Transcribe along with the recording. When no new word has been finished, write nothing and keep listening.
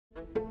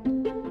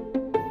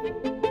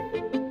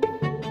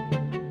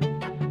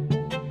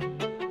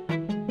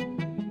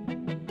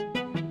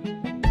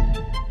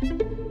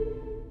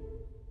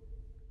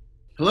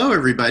Hello,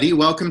 everybody.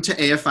 Welcome to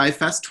AFI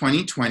Fest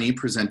 2020,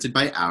 presented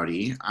by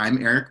Audi.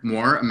 I'm Eric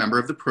Moore, a member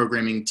of the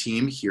programming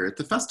team here at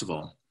the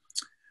festival.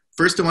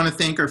 First, I want to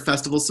thank our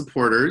festival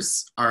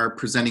supporters, our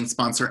presenting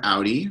sponsor,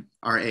 Audi,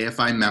 our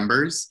AFI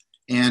members,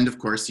 and of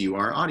course, you,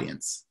 our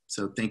audience.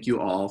 So thank you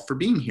all for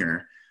being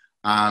here.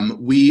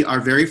 We are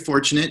very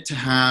fortunate to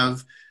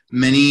have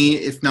many,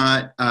 if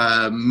not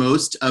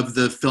most, of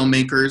the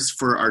filmmakers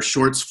for our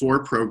Shorts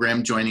 4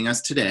 program joining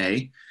us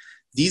today.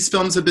 These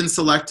films have been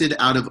selected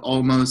out of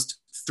almost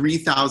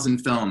 3,000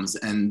 films,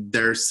 and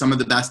they're some of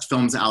the best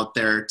films out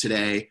there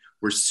today.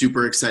 We're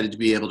super excited to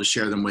be able to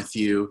share them with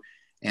you.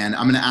 And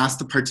I'm going to ask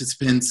the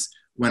participants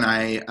when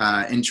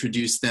I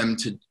introduce them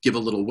to give a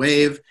little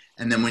wave.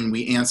 And then when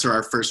we answer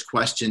our first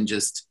question,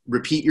 just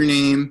repeat your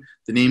name,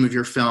 the name of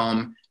your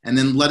film, and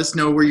then let us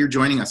know where you're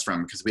joining us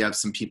from, because we have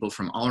some people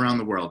from all around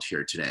the world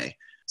here today.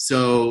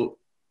 So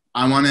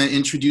I want to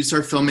introduce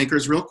our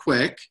filmmakers real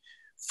quick.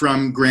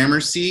 From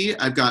GRAMERCY,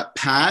 I've got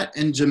Pat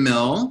and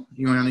Jamil.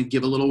 You want to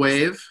give a little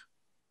wave?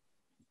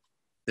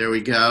 There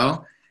we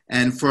go.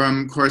 And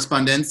from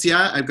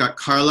CORRESPONDENCIA, I've got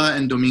Carla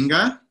and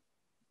Dominga.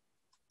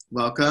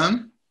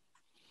 Welcome.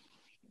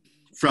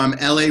 From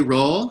LA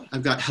Roll,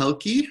 I've got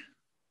Helki.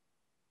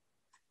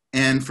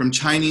 And from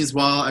Chinese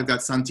Wall, I've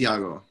got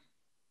Santiago.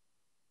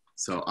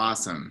 So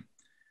awesome.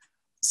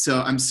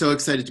 So I'm so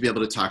excited to be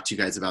able to talk to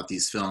you guys about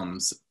these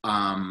films.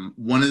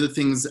 One of the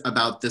things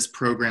about this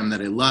program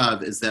that I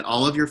love is that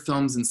all of your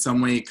films in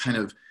some way kind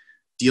of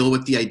deal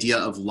with the idea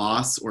of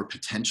loss or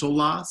potential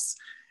loss,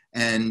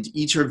 and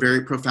each are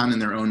very profound in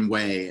their own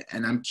way.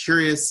 And I'm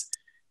curious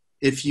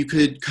if you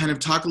could kind of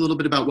talk a little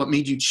bit about what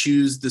made you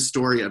choose the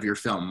story of your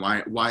film,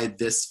 why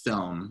this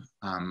film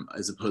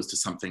as opposed to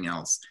something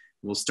else.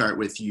 We'll start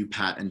with you,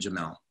 Pat and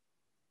Jamil.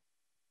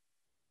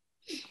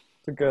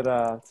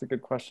 It's a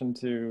good question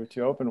to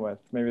open with.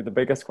 Maybe the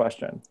biggest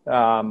question.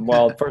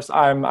 Well, first,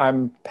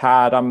 I'm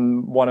Pat.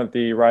 I'm one of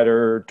the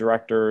writer,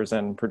 directors,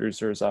 and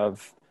producers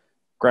of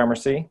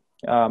GRAMERCY.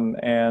 I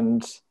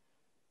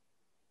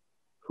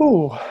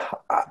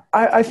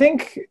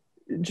think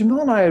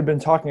Jamil and I had been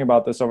talking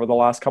about this over the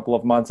last couple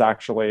of months,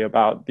 actually,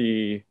 about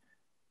the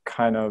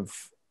kind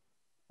of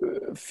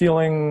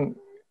feeling,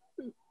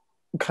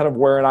 kind of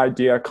where an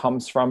idea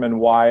comes from and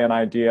why an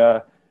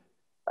idea.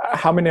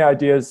 How many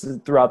ideas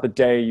throughout the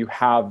day you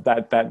have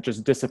that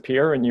just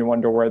disappear and you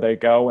wonder where they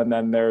go, and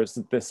then there's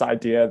this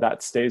idea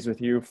that stays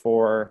with you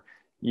for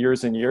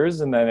years and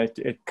years, and then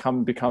it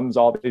becomes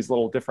all these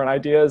little different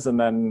ideas, and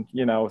then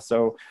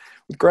so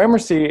with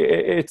GRAMERCY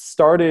it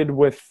started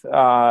with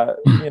I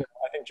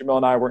think Jamil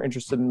and I were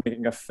interested in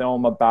making a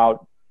film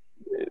about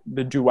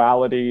the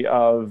duality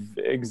of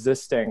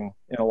existing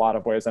in a lot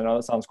of ways. I know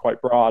that sounds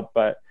quite broad,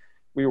 but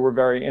we were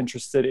very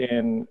interested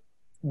in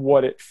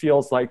what it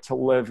feels like to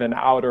live an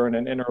outer and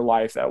an inner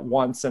life at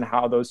once, and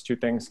how those two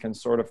things can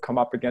sort of come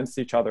up against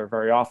each other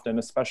very often,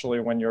 especially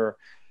when you're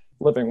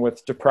living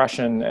with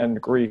depression and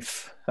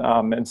grief.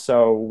 And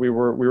so we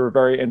were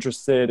very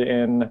interested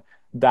in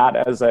that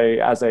as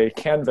a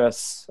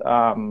canvas.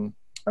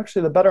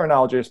 Actually, the better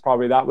analogy is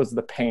probably that was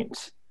the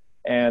paint,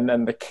 and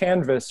then the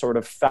canvas sort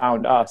of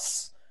found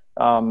us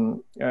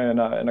in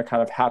a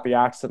kind of happy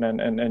accident.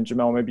 And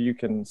Jamil, maybe you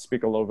can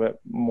speak a little bit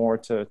more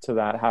to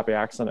that happy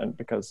accident,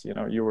 because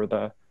you were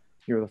the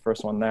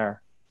first one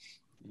there.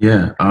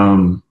 Yeah,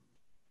 I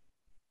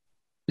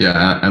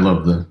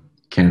love the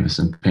canvas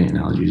and paint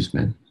analogy you just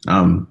made.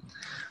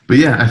 But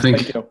yeah, I think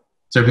so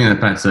everything that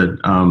Pat said.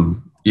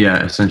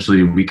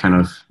 Essentially we kind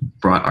of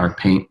brought our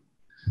paint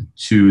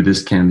to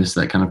this canvas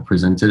that kind of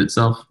presented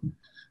itself.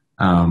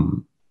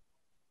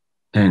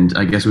 And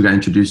I guess we got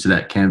introduced to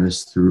that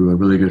canvas through a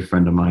really good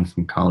friend of mine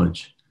from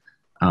college,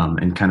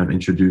 and kind of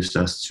introduced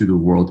us to the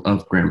world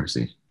of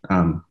GRAMERCY.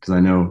 Because I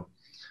know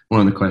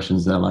one of the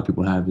questions that a lot of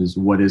people have is,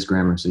 what is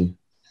GRAMERCY?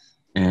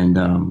 And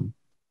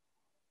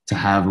to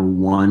have a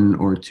 1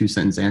 or 2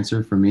 sentence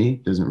answer for me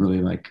doesn't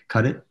really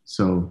cut it.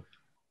 So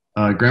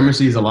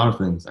GRAMERCY is a lot of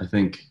things. I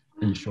think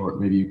in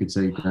short, maybe you could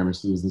say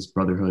GRAMERCY is this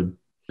brotherhood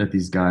that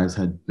these guys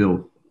had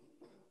built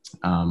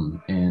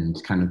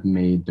and kind of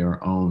made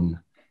their own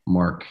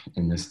mark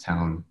in this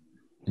town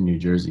in New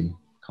Jersey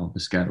called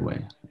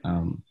Piscataway.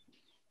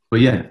 But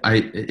yeah,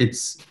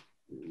 it's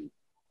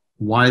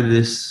why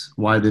this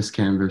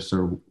canvas,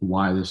 or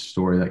why this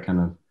story that kind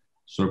of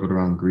circled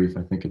around grief.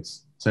 I think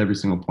it's every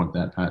single point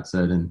that Pat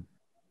said, and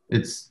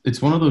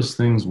it's one of those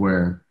things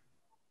where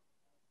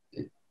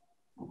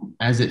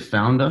as it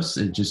found us,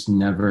 it just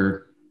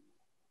never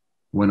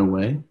went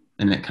away,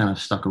 and it kind of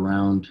stuck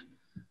around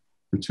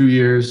for 2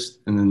 years,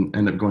 and then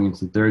ended up going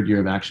into the 3rd year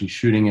of actually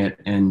shooting it.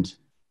 And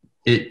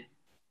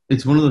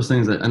it's one of those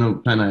things that I know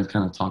Pat and I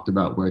kind of talked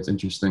about, where it's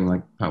interesting,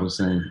 like Pat was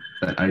saying,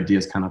 that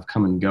ideas kind of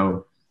come and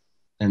go,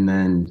 and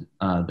then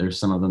there's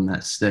some of them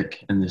that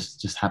stick, and this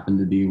just happened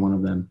to be one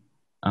of them.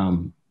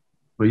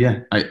 But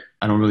yeah, I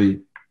don't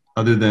really,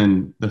 other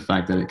than the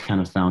fact that it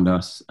kind of found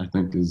us, I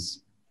think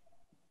is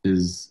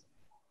is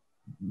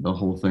the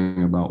whole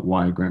thing about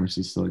why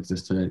Gramercy still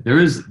exists today.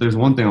 There's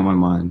one thing on my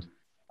mind,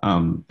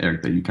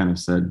 Eric, that you kind of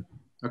said.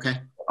 Okay.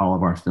 All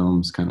of our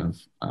films kind of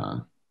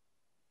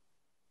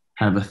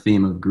have a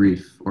theme of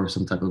grief or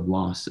some type of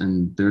loss.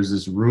 And there's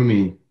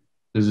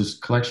this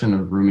collection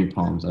of Rumi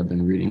poems I've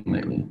been reading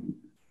lately.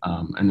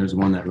 And there's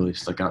one that really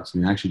stuck out to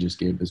me. I actually just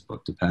gave this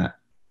book to Pat,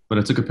 but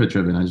I took a picture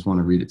of it and I just want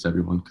to read it to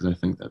everyone because I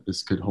think that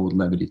this could hold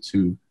levity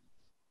to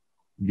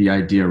the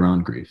idea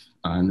around grief.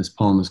 And this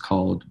poem is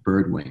called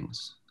Bird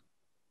Wings.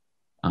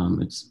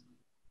 It's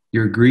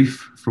your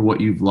grief for what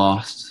you've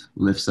lost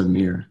lifts a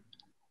mirror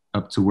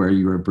up to where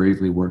you are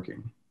bravely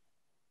working.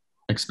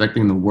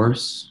 Expecting the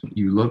worst,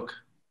 you look,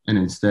 and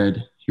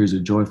instead, here's a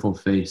joyful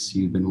face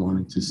you've been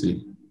wanting to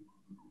see.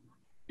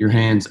 Your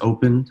hands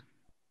opened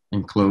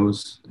and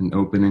close and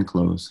open and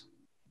close.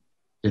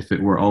 If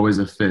it were always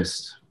a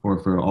fist, or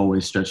if it were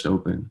always stretched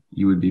open,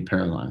 you would be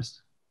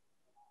paralyzed.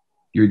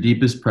 Your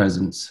deepest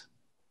presence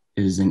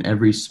is in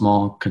every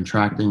small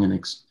contracting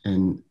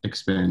and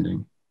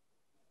expanding,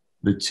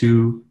 the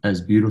two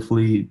as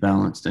beautifully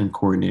balanced and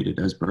coordinated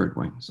as bird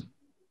wings.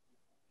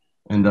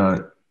 And I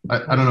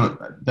don't know,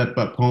 that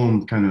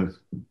poem kind of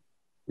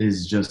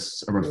is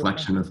just a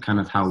reflection of kind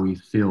of how we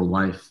feel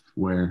life,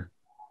 where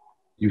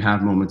you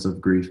have moments of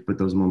grief, but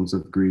those moments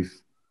of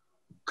grief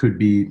could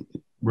be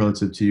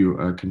relative to you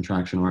a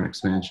contraction or an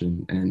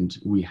expansion. And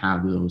we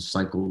have those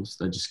cycles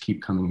that just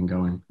keep coming and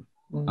going.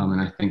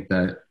 And I think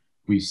that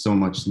we so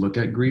much look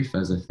at grief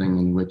as a thing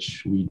in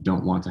which we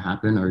don't want to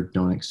happen or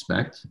don't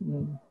expect.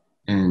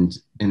 And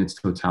in its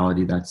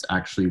totality, that's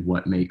actually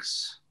what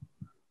makes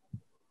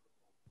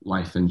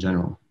life in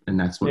general. And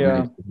that's what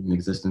makes an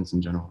existence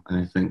in general. And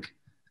I think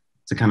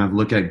to kind of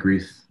look at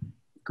grief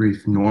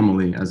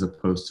normally as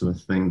opposed to a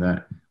thing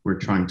that we're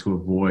trying to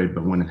avoid,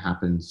 but when it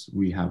happens,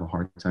 we have a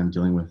hard time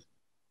dealing with.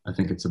 I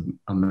think it's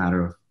a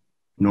matter of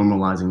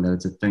normalizing that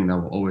it's a thing that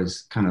will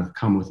always kind of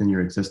come within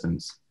your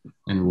existence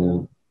and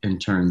will in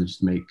turn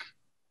just make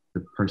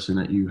the person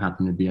that you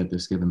happen to be at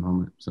this given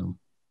moment. So.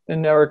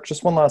 And Eric,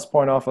 just one last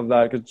point off of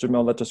that, because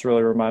Jamil, that just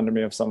really reminded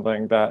me of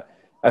something that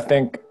I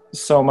think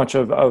so much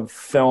of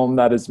film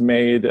that is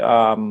made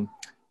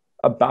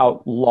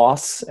about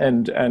loss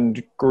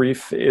and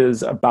grief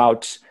is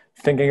about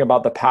thinking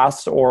about the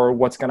past or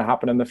what's going to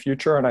happen in the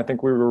future. And I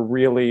think we were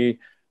really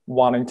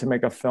wanting to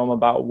make a film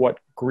about what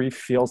grief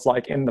feels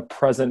like in the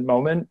present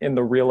moment, in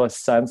the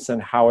realest sense,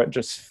 and how it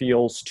just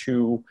feels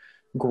to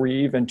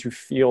grieve and to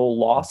feel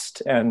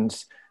lost. And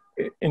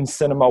in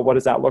cinema, what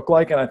does that look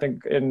like? And I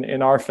think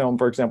in our film,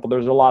 for example,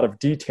 there's a lot of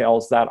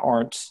details that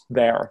aren't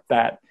there,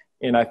 that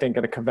I think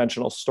in a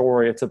conventional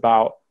story, it's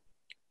about,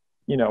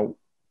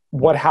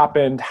 what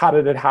happened, how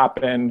did it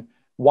happen,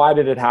 why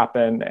did it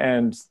happen?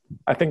 And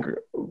I think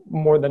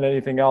more than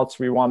anything else,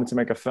 we wanted to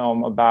make a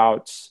film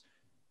about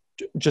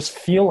just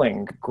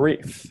feeling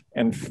grief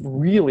and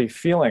really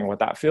feeling what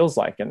that feels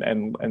like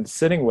and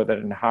sitting with it,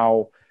 and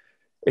how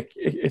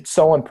it's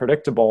so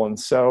unpredictable and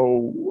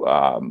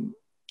so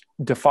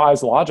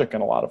defies logic in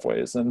a lot of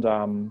ways. And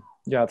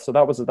so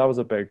that was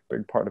a big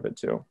part of it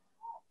too.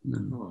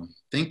 Oh,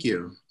 thank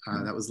you.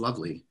 That was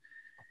lovely.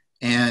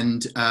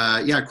 And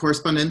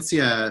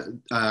Correspondencia,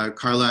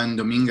 Carla and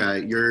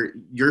Dominga,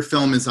 your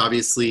film is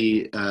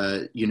obviously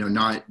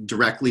not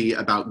directly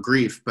about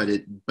grief,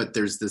 but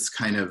there's this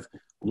kind of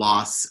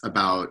loss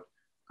about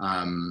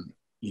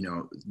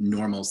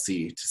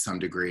normalcy to some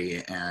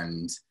degree.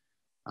 And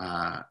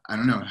I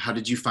don't know, how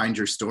did you find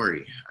your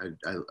story?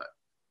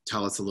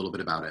 Tell us a little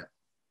bit about it.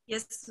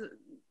 Yes.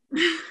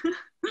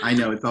 I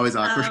know it's always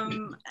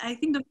awkward. I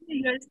think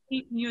you're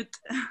still mute.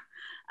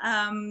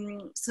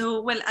 I'm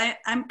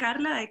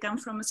Carla. I come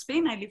from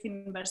Spain. I live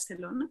in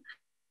Barcelona.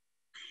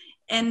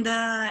 And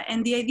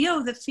the idea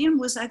of the film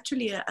was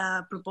actually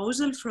a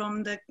proposal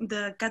from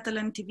the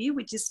Catalan TV,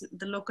 which is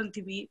the local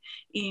TV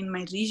in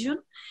my region.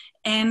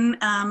 And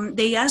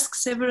they asked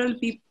several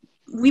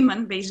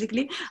women,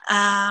 basically,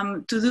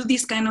 to do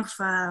this kind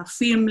of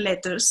film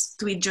letters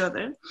to each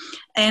other.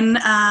 And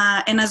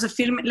as a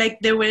film, like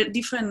there were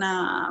different,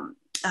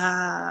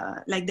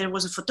 like there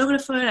was a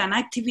photographer, an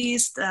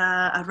activist,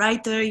 a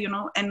writer,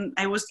 and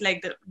I was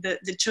like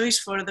the choice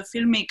for the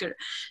filmmaker.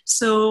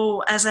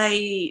 So as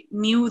I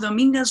knew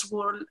Dominga's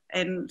world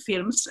and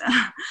films,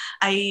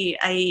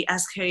 I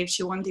asked her if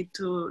she wanted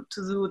to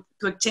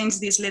exchange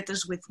these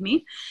letters with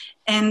me.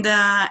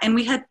 And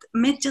we had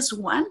met just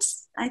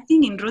once, I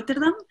think, in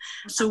Rotterdam.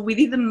 So we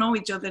didn't know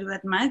each other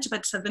that much,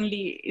 but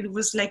suddenly it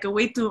was like a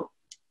way to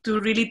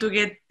really to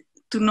get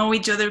to know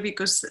each other,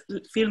 because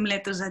film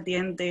letters at the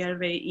end, they are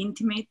very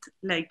intimate,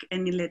 like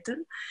any letter.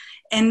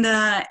 And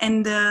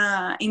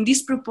in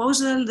this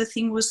proposal, the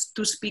thing was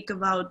to speak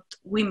about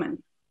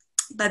women,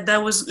 but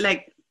that was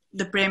like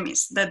the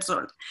premise, that's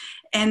all.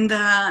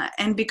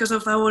 And because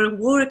of our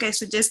work, I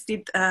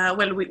suggested,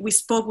 we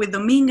spoke with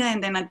Dominga,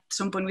 and then at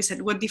some point we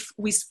said, what if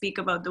we speak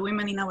about the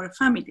women in our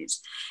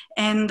families?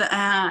 And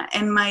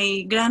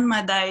my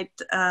grandma died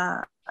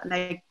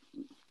like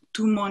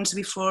 2 months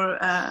before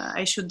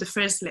I shoot the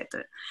first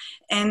letter.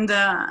 And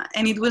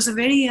it was a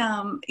very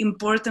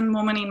important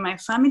moment in my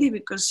family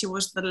because she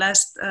was the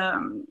last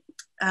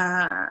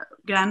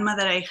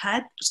grandmother I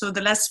had, so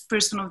the last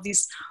person of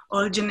this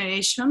old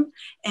generation,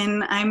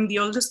 and I'm the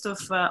oldest of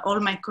all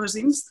my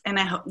cousins, and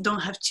I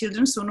don't have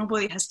children, so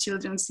nobody has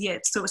children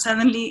yet. So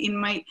suddenly in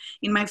my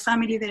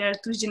family there are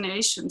 2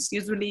 generations.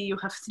 Usually you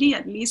have 3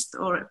 at least,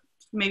 or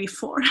maybe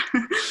 4,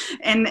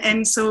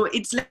 and so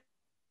it's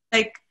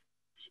like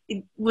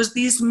it was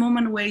this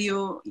moment where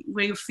you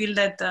feel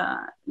that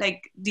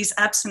like this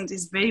absence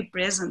is very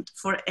present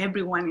for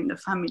everyone in the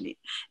family,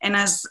 and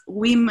as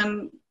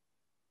women,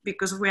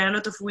 because we are a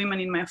lot of women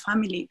in my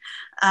family,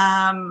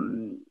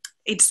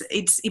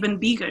 it's even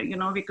bigger,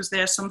 because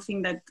there's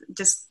something that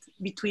just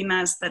between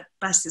us that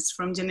passes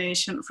from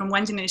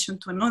one generation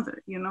to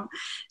another,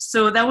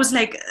 So that was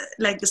like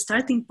the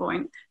starting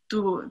point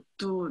to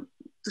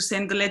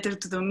send the letter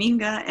to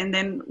Dominga, and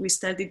then we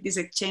started this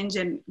exchange,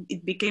 and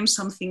it became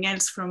something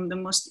else, from the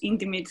most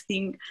intimate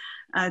thing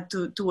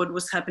to what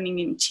was happening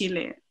in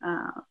Chile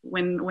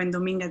when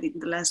Dominga did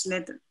the last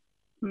letter.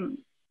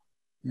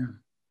 Yeah.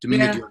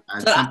 Dominga, do you want to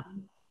add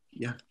something?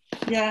 Yeah.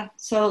 Yeah.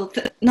 So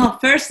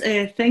first,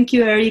 thank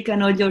you, Eric,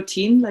 and all your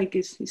team. Like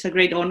it's a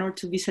great honor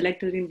to be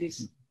selected in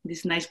this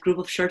nice group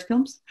of short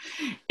films.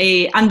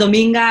 And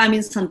Dominga, I'm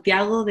in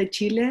Santiago de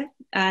Chile,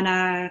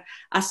 and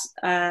as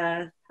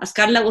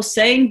Carla was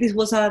saying, this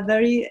was a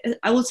very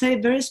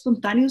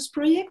spontaneous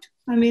project.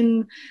 I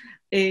mean,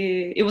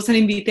 it was an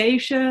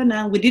invitation,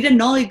 and we didn't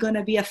know it's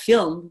gonna be a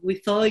film. We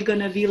thought it's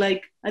gonna be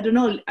like, I don't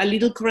know, a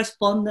little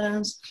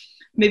correspondence,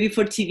 maybe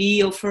for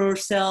TV or for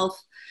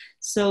ourselves.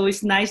 So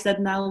it's nice that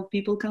now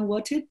people can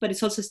watch it, but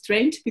it's also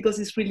strange because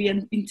it's really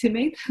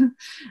intimate.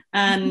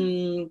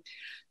 And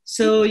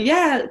so,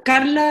 yeah,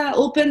 Carla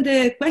opened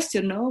the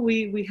question, no?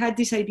 We had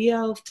this idea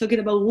of talking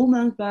about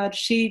women, but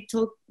she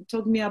told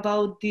me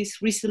about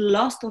this recent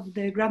loss of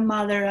the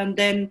grandmother, and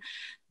then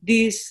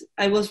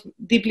I was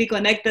deeply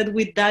connected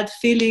with that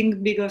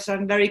feeling because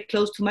I'm very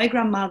close to my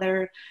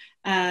grandmother,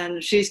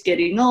 and she's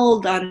getting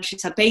old, and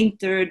she's a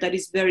painter that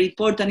is very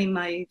important in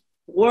my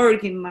work,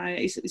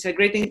 it's a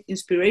great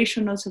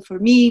inspiration also for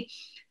me,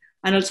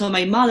 and also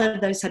my mother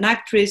that is an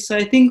actress. So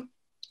I think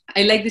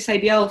I like this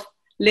idea of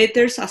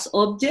letters as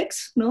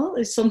objects, no?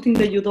 It's something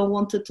that you don't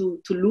want to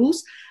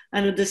lose,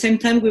 and at the same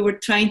time we were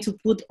trying to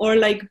put or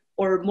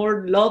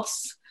more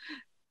loves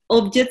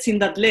objects in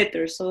that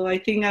letter. So I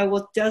think I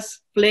was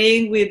just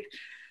playing with,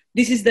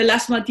 this is the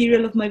last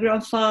material of my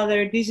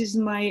grandfather, this is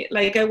I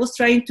was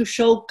trying to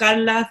show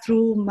Carla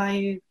through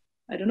my,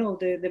 I don't know,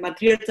 the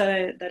material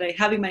that I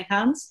have in my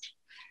hands,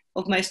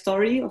 of my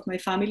story, of my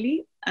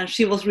family, and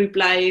she was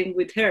replying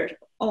with her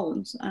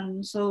own.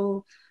 And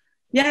so,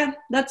 yeah,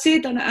 that's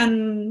it.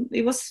 And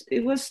it was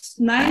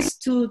nice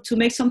to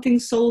make something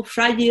so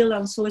fragile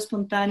and so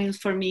spontaneous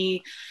for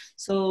me.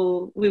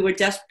 So we were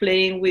just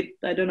playing with,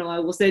 I don't know, I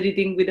was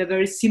editing with a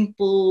very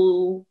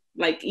simple,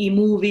 like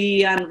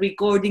e-movie, and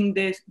recording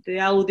the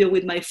audio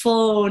with my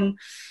phone.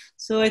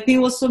 So I think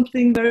it was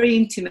something very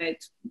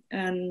intimate.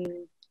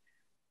 And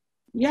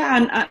yeah,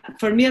 and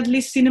for me at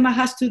least, cinema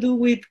has to do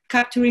with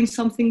capturing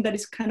something that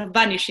is kind of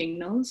vanishing,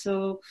 no?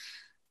 So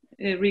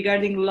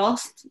regarding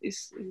Lost,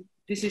 this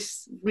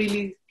is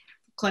really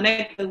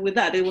connected with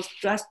that. It was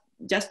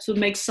just to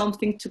make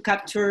something to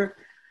capture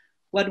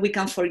what we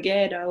can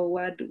forget, or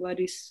what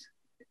is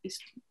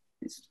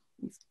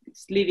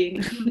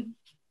living.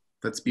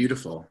 That's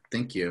beautiful.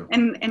 Thank you.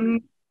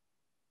 And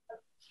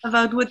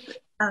about what,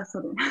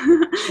 sorry.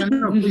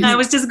 No, I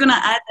was just gonna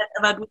add that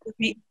about what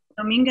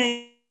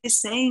Dominga is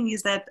saying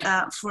is that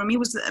for me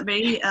was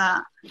very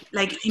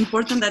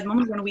important that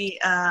moment when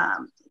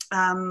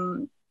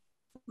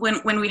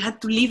we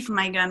had to leave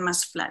my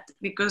grandma's flat,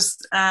 because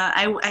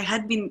I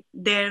had been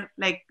there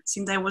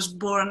since I was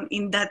born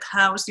in that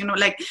house,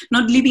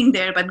 not living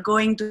there but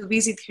going to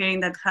visit her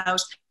in that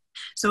house.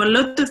 So a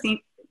lot of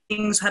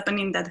things happened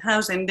in that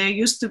house, and there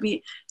used to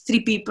be 3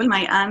 people: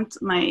 my aunt,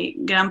 my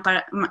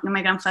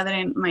grandfather,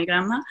 and my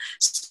grandma.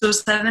 So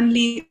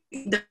suddenly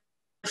the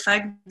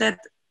fact that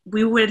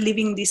we were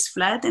living this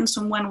flat and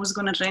someone was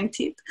going to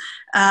rent it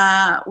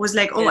was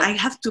like, oh, I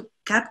have to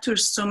capture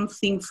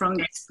something from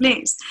this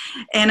place,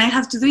 and I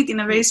have to do it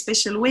in a very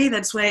special way.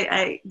 That's why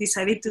I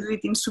decided to do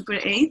it in Super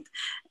 8,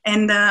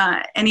 and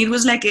it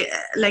was like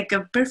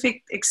a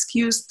perfect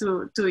excuse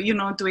to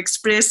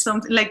express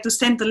something, like to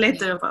send a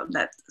letter about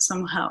that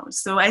somehow.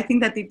 So I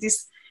think that it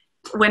is,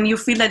 when you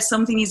feel that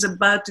something is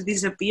about to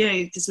disappear,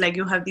 it is like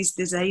you have this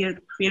desire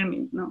to film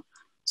it, no?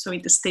 So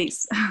it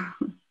stays.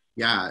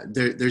 Yeah,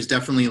 there's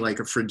definitely like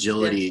a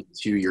fragility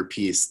to your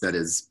piece that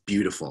is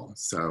beautiful.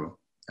 So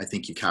I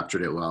think you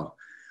captured it well.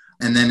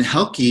 And then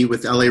Helki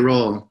with LA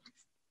Roll,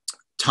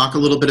 talk a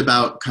little bit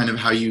about kind of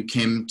how you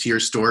came to your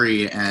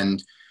story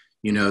and,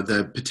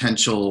 the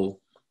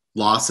potential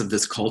loss of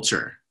this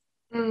culture.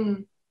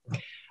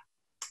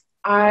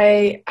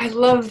 I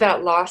love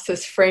that loss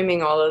is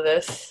framing all of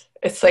this.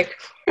 It's like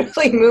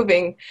really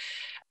moving.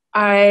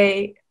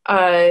 I'm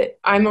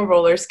a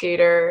roller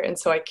skater, and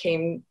so I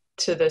came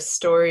to this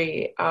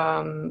story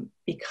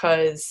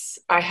because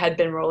I had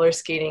been roller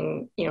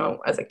skating, you know,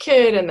 as a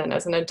kid and then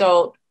as an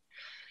adult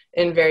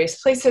in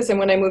various places. And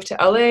when I moved to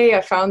LA,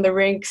 I found the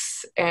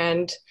rinks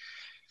and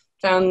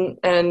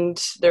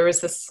there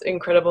was this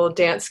incredible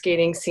dance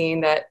skating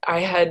scene that I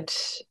had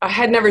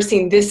never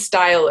seen this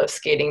style of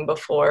skating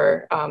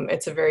before.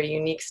 It's a very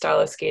unique style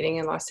of skating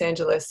in Los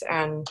Angeles.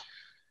 And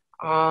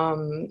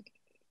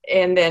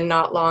then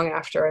not long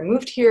after I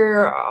moved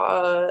here,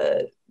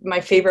 my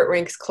favorite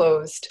rinks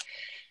closed.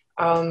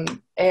 My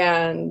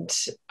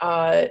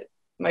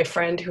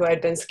friend who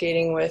I'd been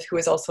skating with, who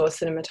was also a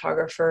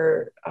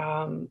cinematographer,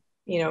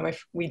 you know,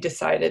 we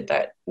decided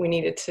that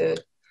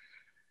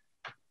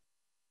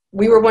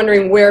we were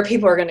wondering where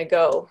people are going to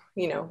go,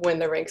 you know, when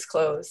the rinks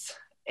close.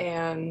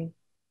 And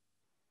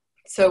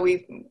so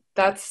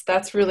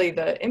that's really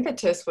the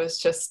impetus, was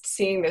just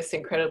seeing this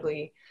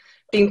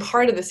being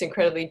part of this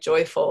incredibly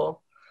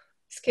joyful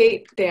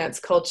skate dance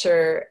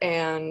culture,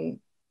 and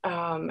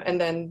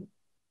then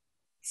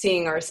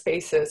seeing our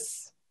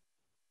spaces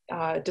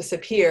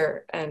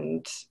disappear,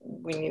 and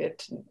we needed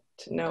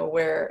to know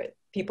where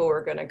people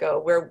were going to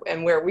go, where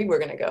we were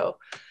going to go.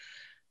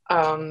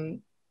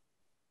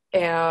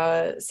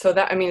 And so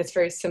that, I mean, it's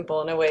very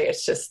simple in a way.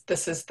 It's just,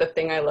 this is the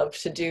thing I love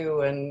to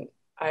do, and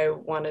I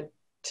wanted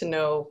to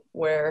know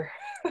where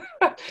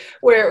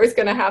where it was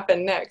going to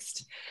happen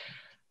next.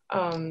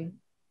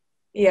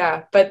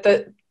 Yeah, but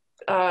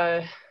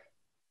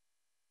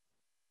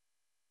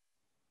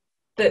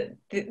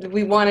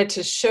we wanted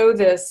to show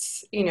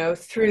this, you know,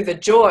 through the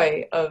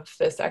joy of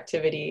this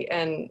activity.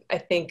 And I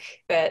think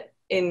that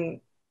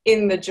in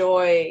the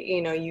joy,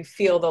 you know, you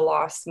feel the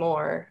loss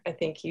more. I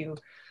think you,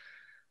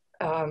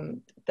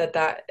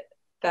 that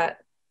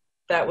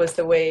was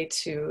the way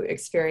to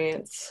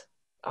experience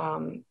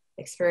the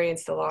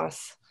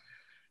loss.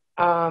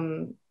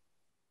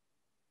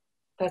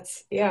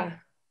 That's it.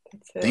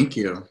 Thank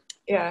you.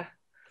 Yeah.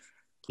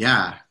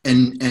 Yeah.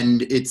 And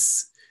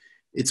it's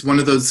one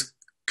of those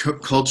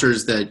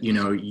cultures that, you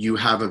know, you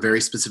have a very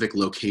specific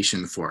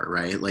location for,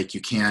 right? Like, you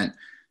can't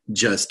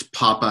just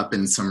pop up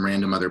in some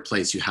random other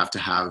place. You have to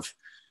have,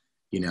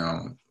 you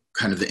know,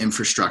 kind of the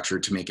infrastructure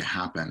to make it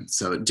happen.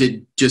 So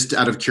just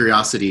out of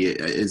curiosity,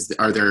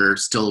 are there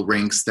still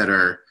rinks that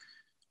are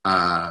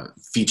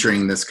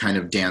featuring this kind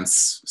of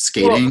dance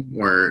skating?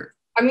 Well, or?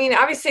 I mean,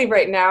 obviously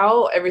right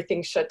now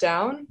everything's shut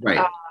down.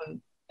 Right.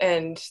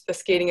 And the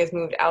skating has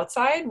moved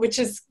outside, which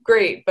is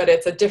great, but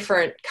it's a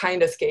different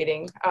kind of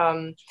skating.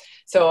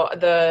 So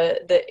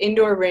the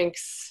indoor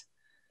rinks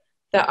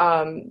that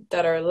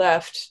are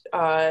left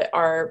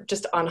are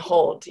just on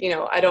hold. You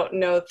know, I don't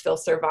know if they'll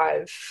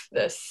survive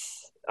this.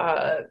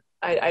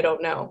 I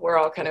don't know. We're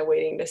all kind of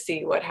waiting to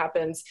see what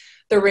happens.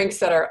 The rinks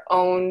that are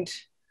owned,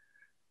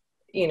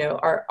 you know,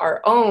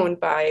 are owned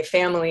by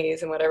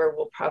families and whatever,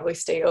 will probably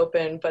stay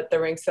open. But the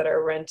rinks that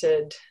are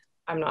rented,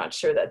 I'm not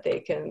sure that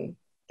they can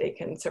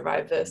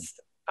survive this.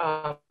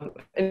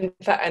 In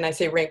fact, and I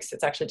say rinks,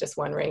 it's actually just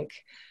one rink.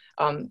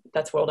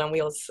 That's World on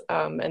Wheels.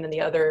 And then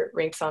the other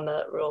rinks on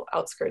the rural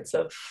outskirts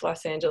of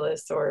Los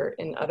Angeles or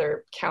in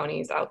other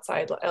counties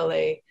outside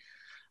LA,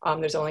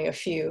 there's only a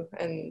few,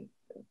 and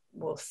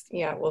we'll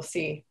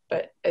see.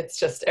 But it's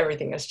just,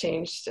 everything has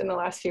changed in the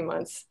last few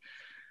months.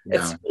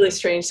 Yeah. It's really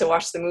strange to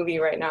watch the movie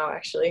right now,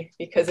 actually,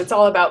 because it's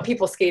all about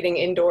people skating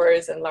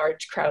indoors and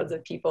large crowds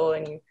of people,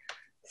 and you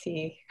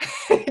see,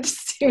 it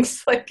just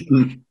seems like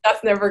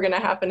that's never going to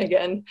happen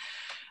again.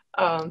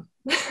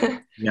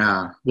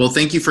 Yeah. Well,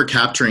 thank you for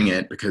capturing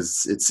it,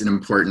 because it's an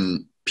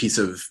important piece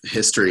of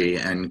history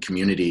and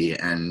community,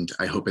 and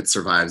I hope it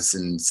survives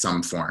in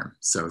some form.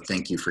 So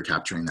thank you for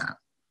capturing that.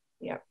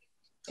 Yeah.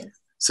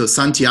 So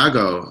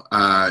Santiago,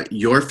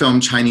 your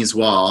film Chinese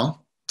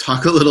Wall,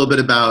 talk a little bit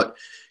about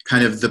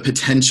kind of the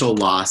potential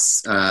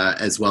loss,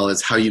 as well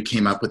as how you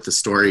came up with the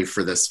story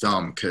for this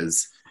film,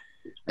 because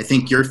I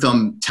think your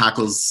film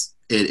tackles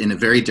it in a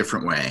very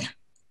different way.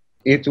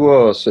 It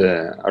was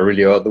a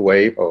really odd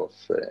way of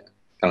kind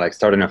of like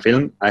starting a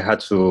film. I had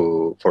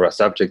to, for a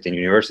subject in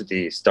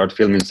university, start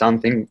filming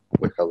something.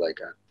 We had like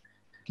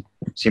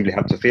simply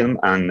have to film,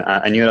 and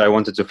I knew that I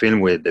wanted to film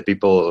with the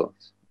people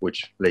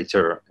which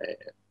later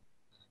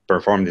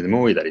performed in the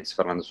movie, that it's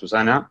Fernando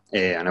Susana,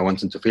 and I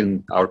wanted to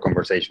film our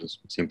conversations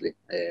simply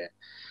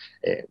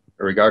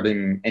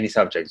regarding any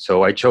subject.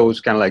 So I chose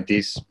kind of like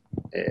this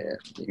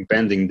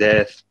impending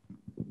death,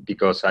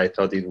 because I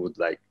thought it would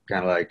like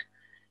kind of like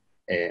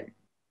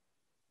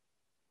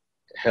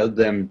help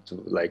them to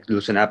like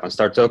loosen up and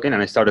start talking.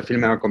 And I started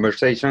filming our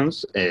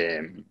conversations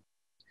and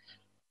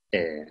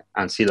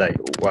see like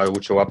what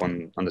would show up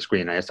on the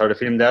screen. I started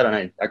filming that, and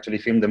I actually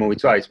filmed the movie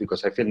twice,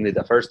 because I filmed it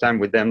the first time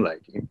with them,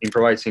 like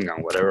improvising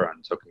and whatever,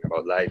 and talking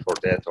about life or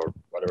death or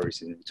whatever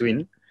is in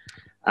between.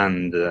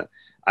 And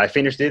I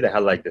finished it. I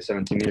had like the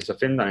 17 minutes of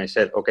film, and I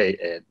said,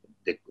 okay,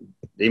 the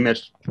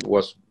image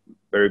was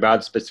very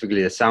bad,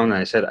 specifically the sound.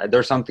 And I said,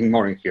 there's something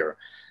more in here.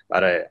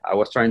 But I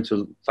was trying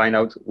to find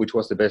out which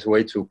was the best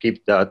way to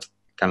keep that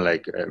kind of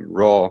like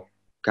raw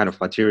kind of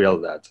material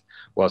that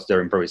was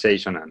their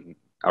improvisation and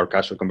our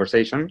casual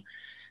conversation,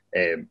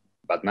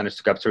 but managed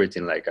to capture it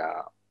in like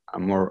a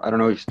more, I don't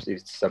know if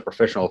it's a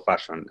professional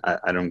fashion.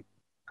 I'm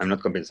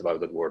not convinced about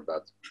that word,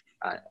 but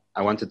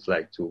I wanted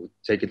to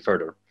take it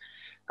further.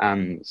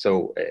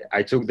 So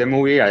I took the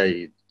movie,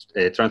 I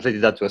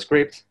translated that to a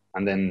script,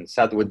 and then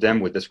sat with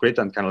them with the script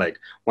and kind of like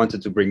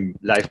wanted to bring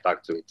life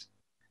back to it.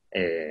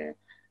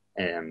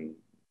 And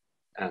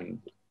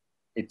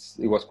it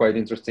was quite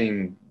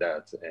interesting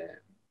that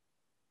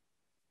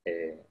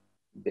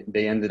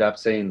they ended up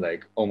saying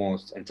like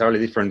almost entirely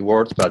different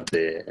words, but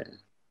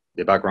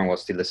the background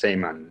was still the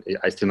same, and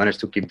I still managed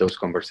to keep those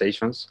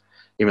conversations,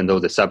 even though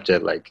the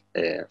subject, like,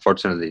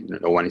 fortunately,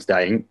 no one is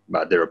dying,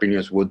 but their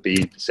opinions would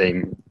be the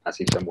same as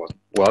if someone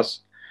was.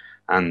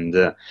 And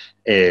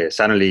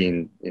suddenly,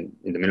 in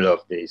the middle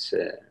of this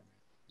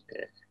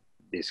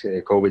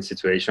COVID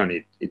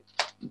situation, it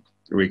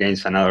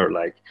regains another,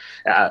 like,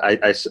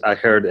 I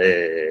heard,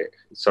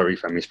 sorry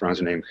if I mispronounced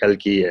the name,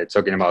 Helki,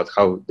 talking about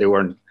how they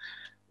weren't,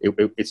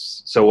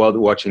 it's so odd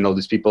watching all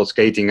these people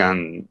skating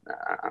and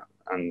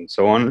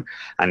so on.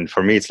 And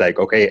for me, it's like,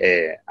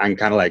 okay, I'm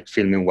kind of like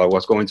filming what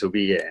was going to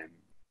be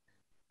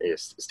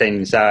staying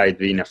inside,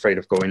 being afraid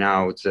of going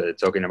out,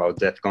 talking about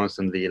death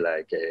constantly,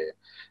 like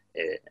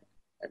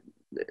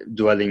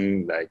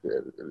dwelling like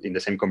in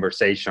the same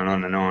conversation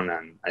on and on.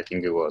 And I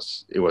think it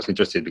was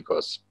interesting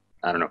because,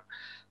 I don't know,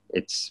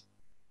 it's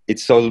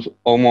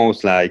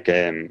almost like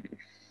how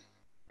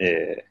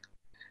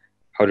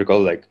do you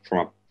call it? Like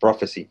from a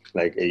prophecy,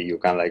 like you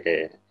can like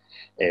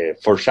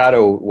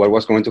foreshadow what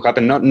was going to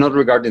happen, not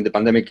regarding the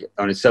pandemic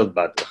on itself,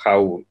 but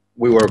how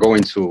we were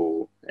going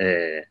to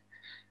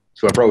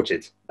approach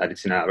it. That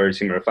it's in a very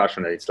similar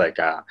fashion. That it's like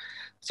a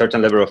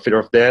certain level of fear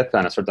of death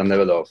and a certain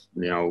level of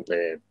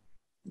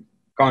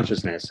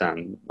consciousness,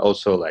 and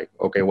also like,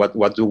 okay,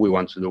 what do we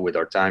want to do with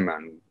our time,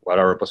 and what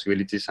are our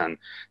possibilities? And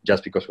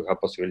just because we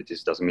have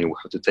possibilities doesn't mean we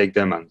have to take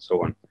them, and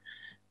so on.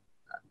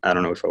 I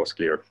don't know if I was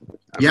clear.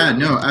 Yeah,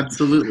 no,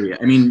 absolutely.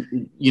 I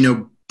mean,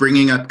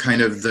 bringing up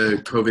kind of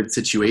the COVID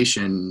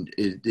situation,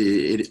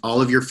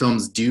 all of your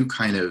films do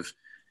kind of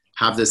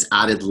have this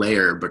added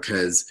layer,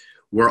 because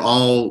we're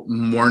all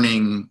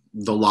mourning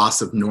the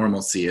loss of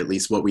normalcy, at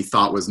least what we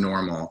thought was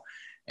normal.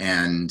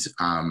 And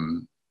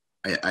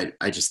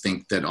I just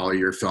think that all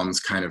your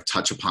films kind of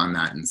touch upon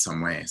that in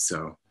some way.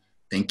 So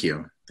thank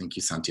you. Thank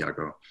you,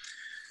 Santiago.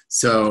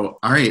 So,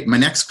 all right, my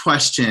next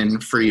question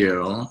for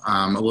you,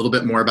 a little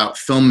bit more about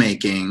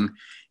filmmaking,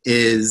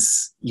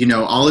 is,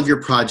 all of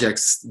your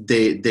projects,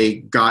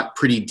 they got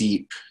pretty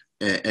deep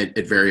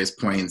at various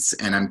points.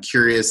 And I'm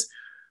curious,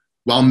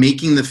 while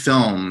making the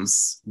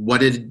films,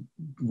 what did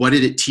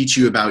it teach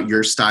you about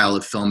your style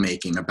of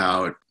filmmaking?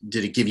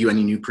 Did it give you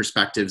any new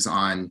perspectives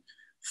on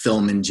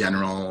film in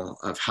general,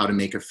 of how to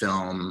make a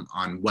film,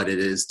 on what it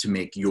is to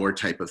make your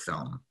type of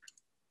film?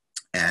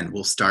 And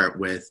we'll start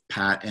with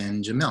Pat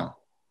and Jamil.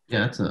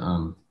 Yeah, that's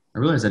I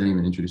realized I didn't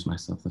even introduce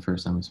myself the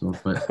first time we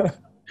spoke, but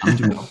I'm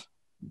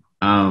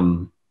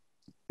Jamil.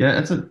 Yeah,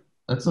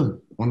 that's a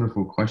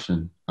wonderful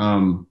question.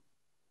 I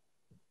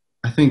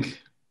think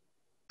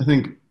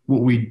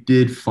what we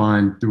did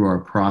find through our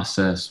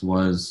process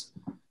was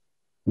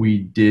we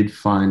did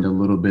find a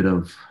little bit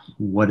of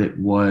what it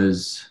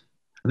was.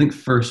 I think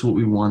first what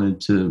we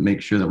wanted to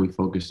make sure that we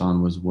focused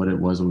on was what it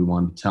was that we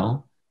wanted to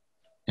tell.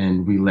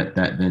 And we let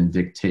that then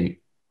dictate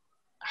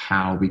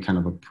how we kind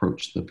of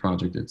approached the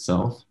project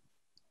itself.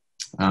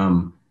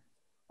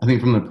 I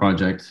think from the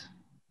project,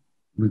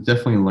 we've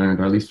definitely learned,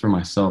 or at least for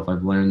myself,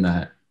 I've learned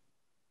that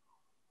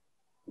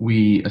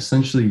we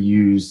essentially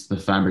use the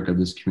fabric of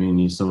this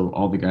community. So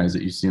all the guys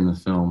that you see in the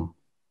film,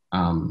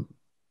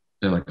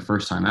 they're like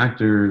first-time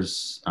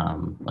actors,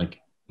 like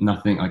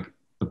nothing, like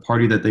the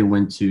party that they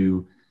went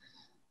to,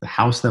 the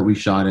house that we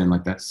shot in,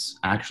 like that's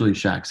actually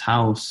Shaq's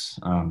house.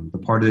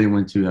 The party they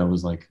went to, that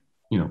was like,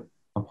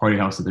 a party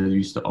house that they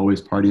used to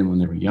always party in when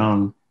they were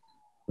young.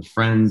 The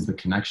friends, the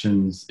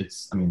connections,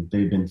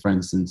 they've been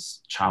friends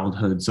since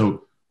childhood.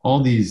 So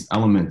all these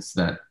elements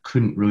that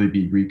couldn't really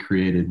be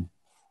recreated,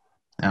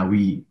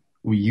 we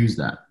use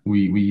that.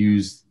 We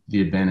use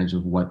the advantage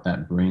of what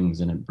that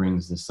brings, and it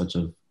brings this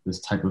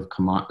type of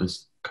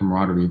this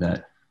camaraderie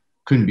that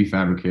couldn't be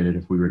fabricated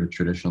if we were to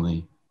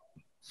traditionally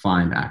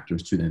find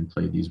actors to then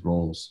play these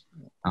roles.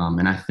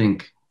 And I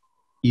think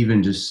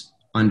even just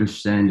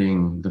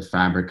understanding the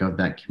fabric of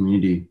that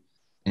community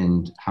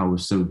and how it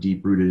was so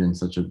deep rooted in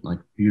such a like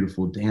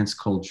beautiful dance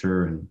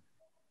culture,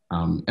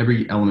 and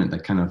every element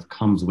that kind of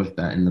comes with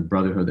that, and the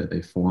brotherhood that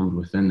they formed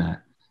within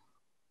that,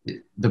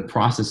 the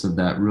process of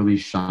that really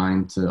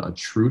shined to a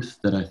truth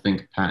that I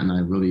think Pat and I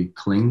really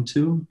cling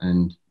to.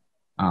 And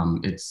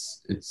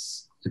it's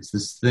this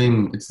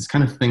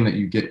kind of thing that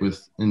you get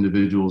with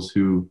individuals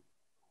who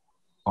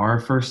are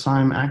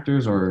first-time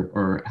actors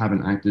or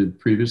haven't acted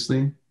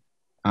previously,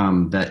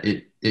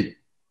 that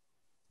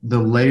the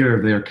layer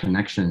of their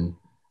connection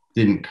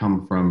didn't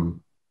come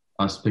from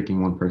us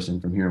picking one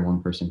person from here and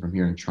one person from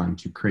here and trying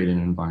to create an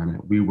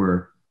environment. We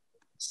were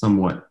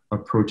somewhat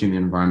approaching the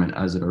environment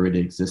as it already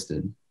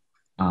existed,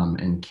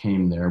 and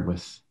came there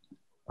with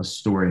a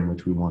story in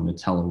which we wanted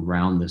to tell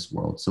around this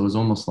world. So it was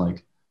almost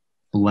like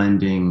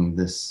blending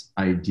this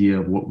idea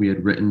of what we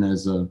had written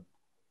as a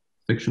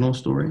fictional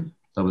story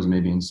that was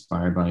maybe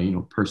inspired by, you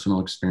know, personal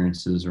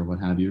experiences or what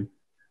have you,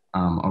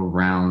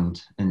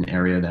 around an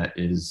area that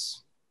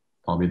is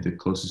probably the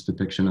closest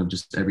depiction of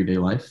just everyday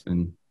life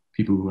and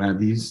people who have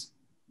these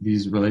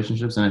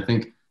relationships. And I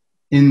think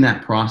in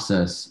that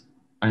process,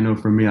 I know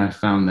for me, I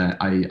found that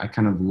I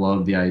kind of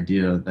love the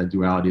idea, that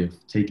duality of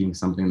taking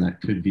something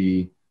that could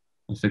be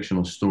a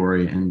fictional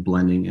story and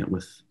blending it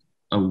with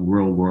a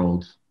real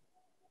world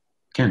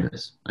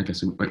canvas. I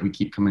guess we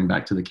keep coming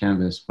back to the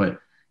canvas, but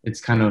it's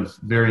kind of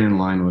very in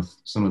line with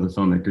some of the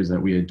filmmakers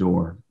that we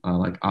adore,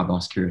 like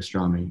Abbas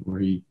Kiarostami, where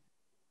he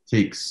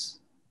takes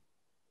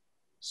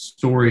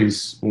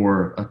stories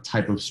or a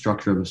type of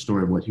structure of a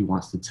story of what he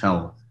wants to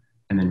tell,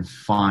 and then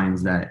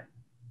finds that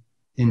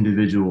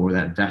individual or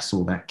that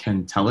vessel that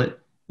can tell it,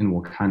 and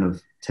will kind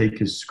of take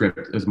his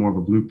script as more of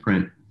a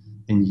blueprint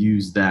and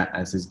use that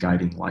as his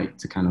guiding light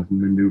to kind of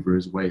maneuver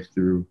his way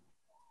through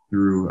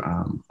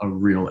a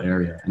real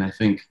area. And I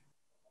think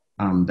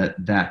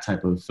that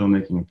type of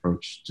filmmaking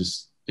approach,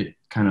 just it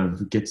kind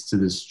of gets to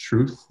this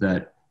truth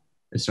that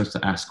it starts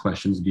to ask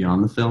questions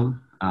beyond the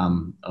film,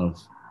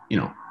 of, you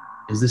know,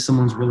 is this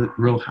someone's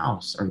real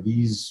house? Are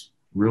these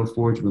real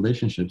forged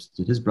relationships?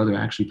 Did his brother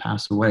actually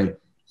pass away?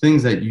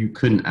 Things that you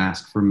couldn't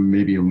ask for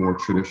maybe a more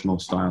traditional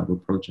style of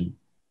approaching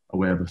a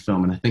way of a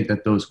film. And I think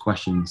that those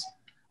questions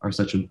are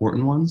such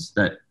important ones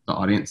that the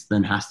audience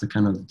then has to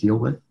kind of deal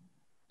with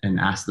and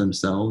ask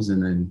themselves,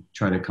 and then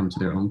try to come to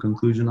their own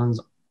conclusion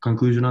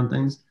on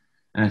things.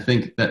 And I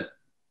think that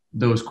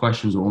those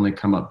questions will only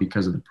come up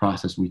because of the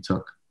process we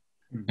took.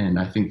 And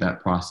I think that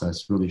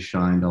process really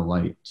shined a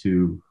light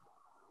to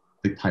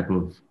the type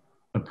of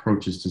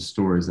approaches to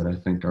stories that I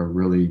think are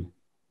really,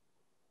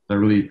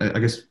 I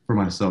guess for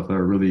myself,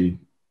 they're really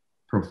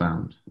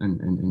profound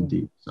and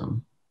deep. So.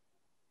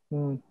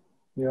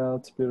 Yeah,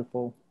 that's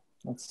beautiful.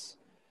 That's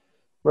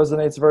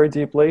resonates very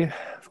deeply,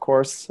 of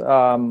course.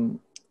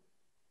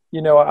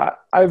 You know,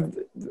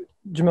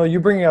 Jamil, you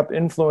bringing up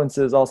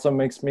influences also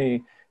makes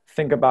me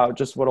think about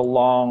just what a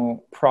long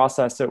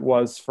process it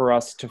was for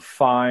us to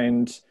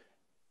find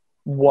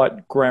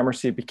what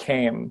Gramercy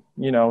became,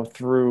 you know,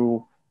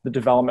 through the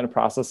development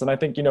process. And I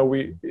think, you know,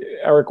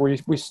 Eric,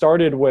 we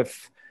started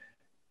with,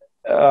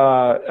 you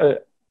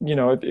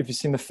know, if you've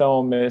seen the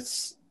film,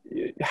 it's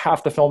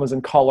half the film is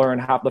in color and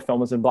half the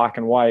film is in black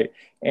and white.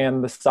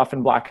 And the stuff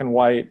in black and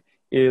white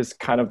is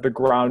kind of the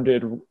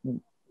grounded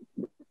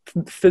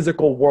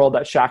physical world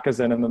that Shaq is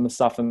in, and then the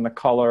stuff in the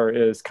color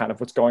is kind of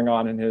what's going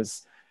on in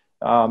his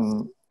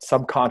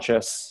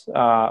subconscious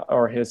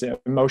or his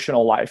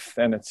emotional life,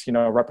 and it's, you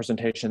know,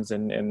 representations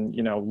in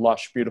you know,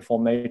 lush, beautiful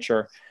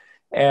nature.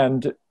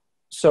 And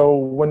so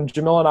when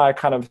Jamil and I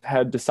kind of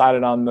had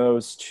decided on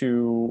those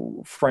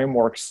two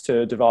frameworks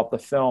to develop the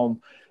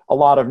film, a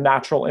lot of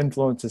natural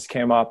influences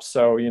came up.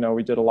 So, you know,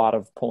 we did a lot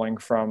of pulling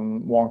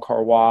from Wong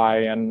Kar-wai,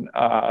 and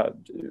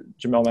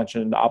Jamil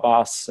mentioned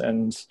Abbas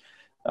and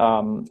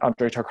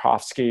Andrei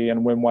Tarkovsky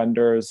and Wim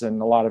Wenders,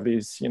 and a lot of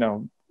these, you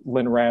know,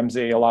 Lynn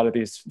Ramsey, a lot of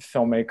these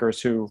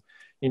filmmakers who,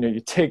 you know, you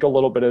take a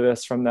little bit of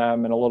this from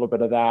them and a little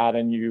bit of that,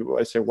 and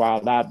I say, wow,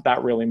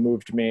 that really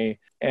moved me.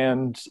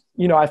 And,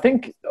 you know, I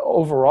think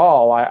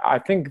overall, I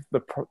think the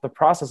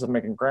process of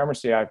making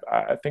Gramercy,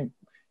 I think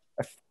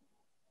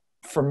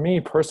for me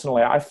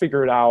personally, I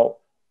figured out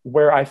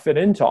where I fit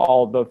into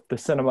all the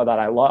cinema that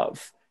I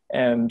love,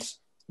 and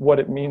what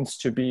it means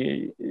to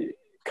be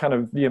kind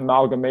of the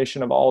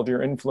amalgamation of all of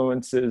your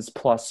influences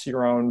plus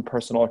your own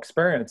personal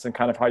experience, and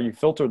kind of how you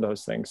filter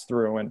those things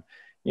through. And,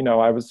 you know,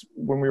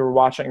 when we were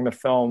watching the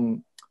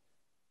film,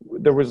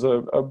 there was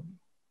a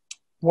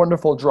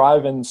wonderful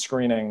drive-in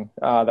screening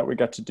that we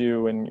got to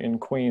do in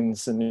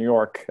Queens in New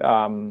York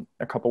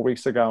a couple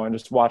weeks ago, and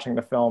just watching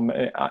the film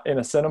in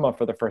a cinema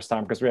for the first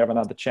time, because we haven't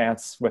had the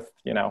chance with,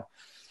 you know,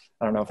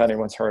 I don't know if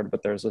anyone's heard,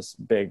 but there's this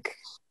big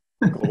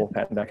global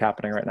pandemic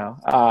happening right now.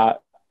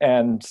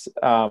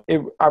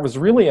 I was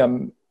really, I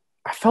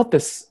felt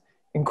this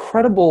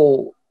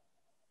incredible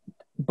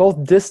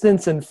both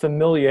distance and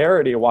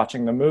familiarity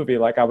watching the movie.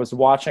 Like I was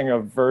watching a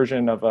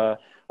version of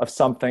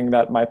something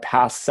that my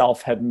past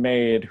self had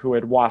made, who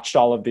had watched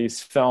all of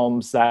these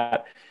films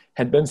that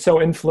had been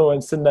so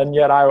influenced. And then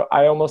yet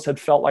I almost had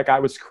felt like I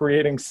was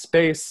creating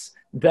space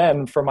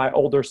then for my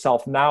older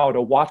self now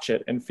to watch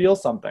it and feel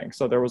something.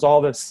 So there was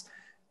all this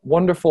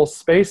wonderful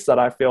space that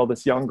I feel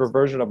this younger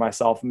version of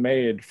myself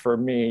made for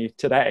me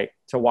today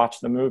to watch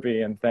the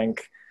movie and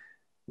think,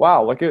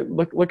 wow, look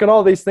at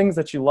all these things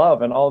that you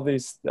love, and all of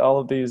these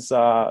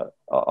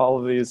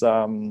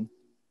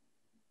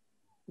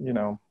you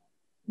know,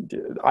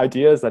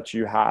 ideas that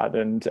you had,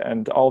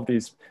 and all of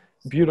these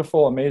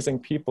beautiful, amazing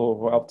people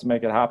who helped to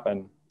make it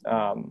happen.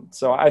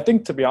 So I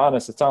think, to be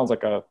honest, it sounds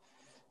like a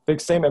big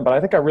statement, but I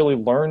think I really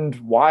learned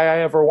why I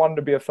ever wanted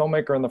to be a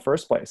filmmaker in the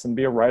first place and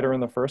be a writer in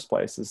the first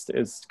place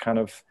is kind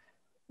of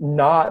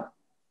not,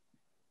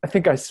 I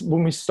think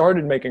when we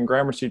started making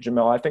Gramercy,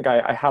 Jamil, I think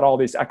I had all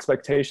these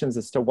expectations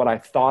as to what I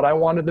thought I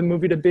wanted the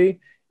movie to be.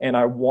 And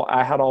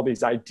I had all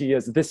these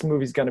ideas, this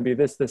movie's going to be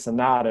this, and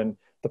that. And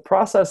the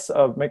process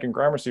of making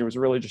Gramercy was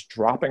really just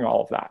dropping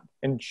all of that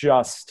and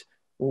just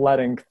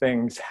letting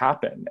things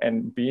happen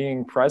and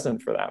being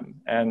present for them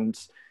and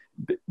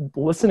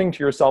listening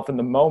to yourself in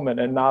the moment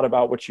and not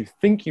about what you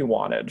think you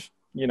wanted.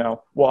 You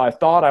know, well, I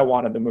thought I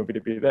wanted the movie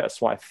to be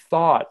this. Well, I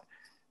thought,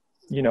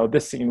 you know,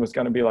 this scene was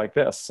going to be like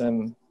this.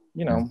 And,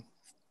 you know,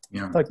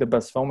 like the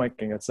best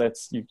filmmaking,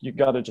 it's you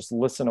got to just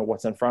listen to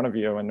what's in front of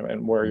you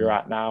and where you're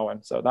at now.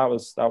 And so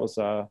that's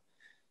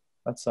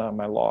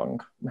my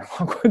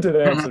long-winded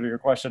answer to your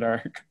question,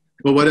 Eric.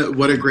 Well,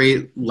 what a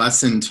great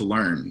lesson to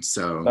learn.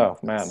 So, oh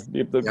man,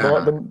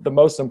 the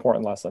most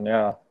important lesson.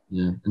 Yeah.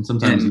 And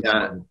sometimes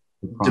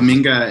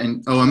Dominga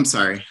and I'm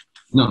sorry.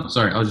 No,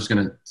 sorry. I was just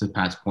gonna, to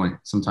Pat's point,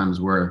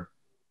 sometimes where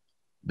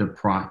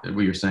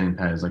what you're saying,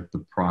 Pat, is like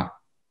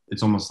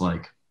it's almost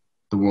like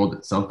the world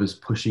itself is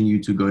pushing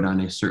you to go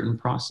down a certain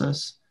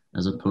process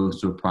as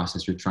opposed to a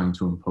process you're trying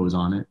to impose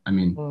on it. I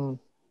mean,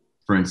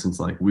 for instance,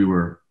 like we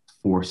were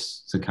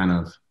forced to kind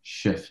of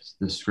shift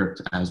the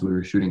script as we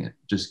were shooting it,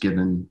 just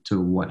given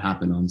to what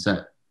happened on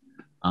set.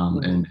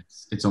 And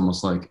it's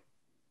almost like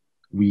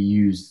we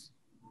used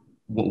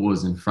what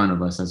was in front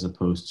of us as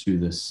opposed to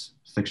this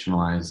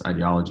fictionalized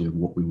ideology of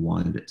what we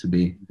wanted it to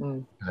be.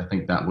 I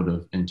think that would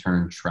have in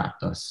turn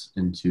trapped us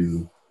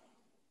into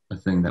a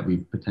thing that we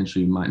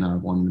potentially might not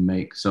have wanted to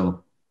make.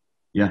 So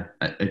yeah,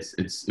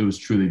 it was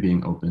truly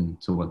being open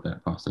to what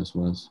that process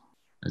was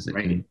as it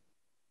came.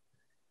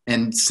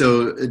 And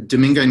so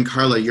Dominga and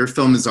Carla, your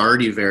film is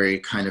already very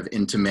kind of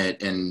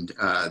intimate, and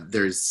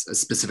there's a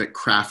specific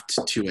craft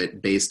to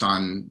it based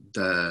on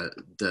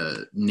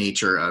the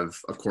nature of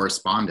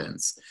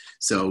correspondence.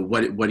 So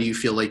what do you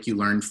feel like you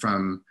learned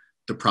from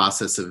the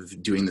process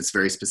of doing this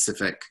very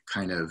specific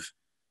kind of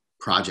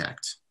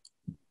project?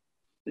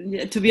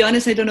 Yeah, to be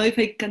honest, I don't know if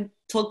I can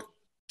talk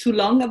too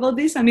long about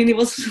this. I mean, it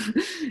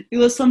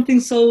was something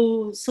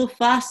so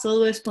fast,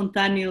 so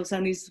spontaneous,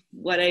 and it's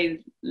what I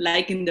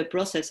like in the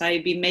process.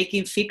 I've been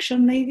making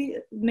fiction,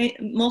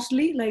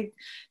 mostly like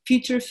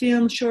feature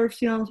films, short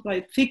films,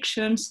 by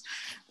fictions,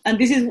 and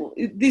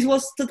this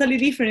was totally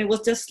different. It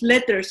was just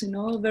letters,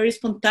 very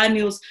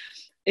spontaneous.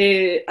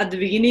 At the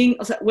beginning,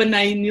 when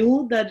I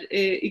knew that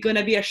it's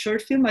gonna be a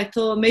short film, I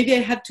thought maybe I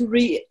have to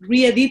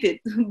re-edit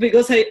it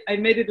because I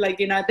made it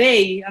like in a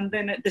day, and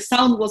then the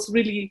sound was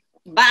really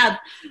bad.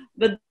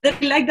 But I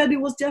like that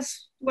it was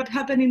just what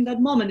happened in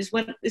that moment.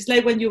 It's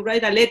like when you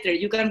write a letter,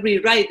 you can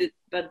rewrite it,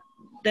 but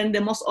then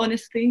the most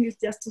honest thing is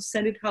just to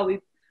send it how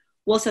it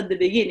was at the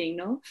beginning,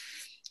 no?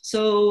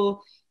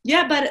 So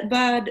yeah,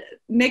 but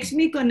makes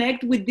me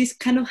connect with this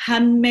kind of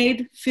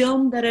handmade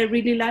film that I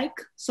really like.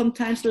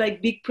 Sometimes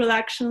like big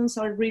productions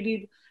are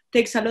really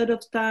takes a lot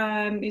of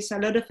time, it's a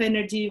lot of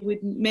energy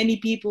with many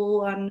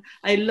people, and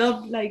I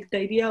love like the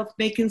idea of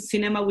making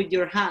cinema with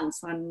your hands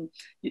and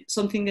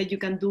something that you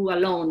can do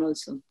alone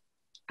also.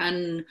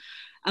 And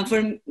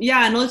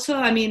also,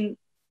 I mean,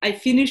 I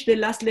finished the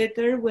last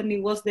letter when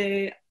it was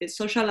the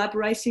social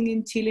uprising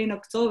in Chile in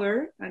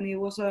October, and it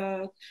was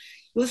a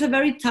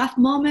very tough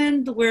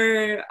moment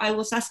where I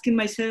was asking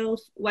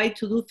myself why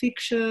to do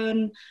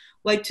fiction,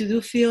 why to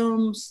do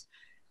films.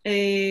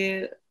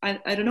 I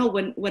don't know,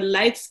 when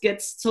life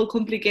gets so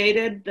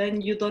complicated, then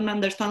you don't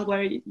understand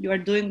why you are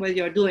doing what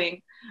you're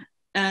doing.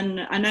 And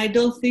I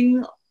don't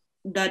think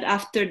that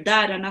after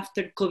that and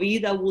after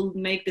COVID, I will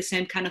make the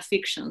same kind of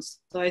fictions.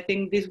 So I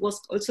think this was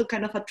also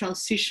kind of a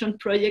transition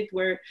project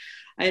where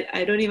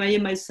I don't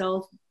imagine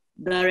myself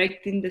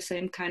directing the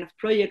same kind of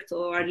project,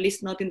 or at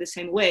least not in the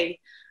same way.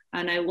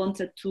 And I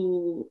wanted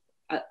to,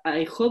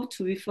 I hope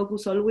to be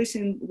focused always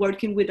in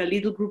working with a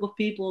little group of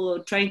people,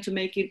 or trying to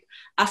make it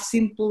as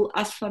simple,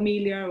 as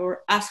familiar,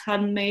 or as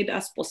handmade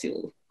as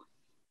possible.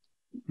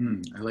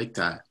 I like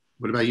that.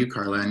 What about you,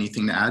 Carla?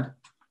 Anything to add?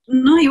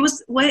 No, it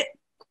was quite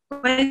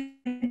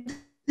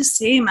the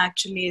same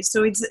actually.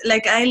 So it's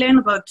like I learned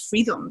about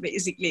freedom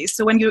basically.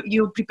 So when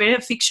you prepare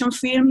a fiction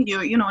film,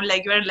 you know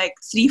like you're like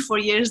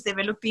 3-4 years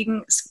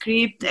developing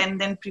script and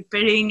then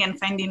preparing and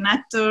finding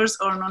actors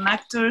or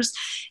non-actors,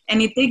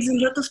 and it takes a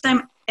lot of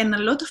time and a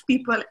lot of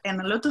people and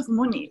a lot of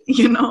money,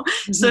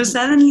 So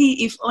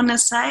suddenly if on a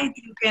side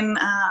you can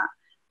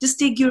just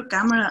take your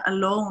camera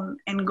alone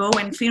and go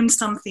and film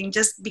something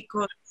just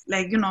because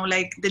like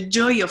the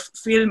joy of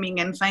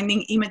filming and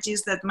finding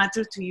images that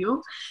matter to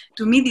you,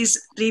 to me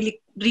this really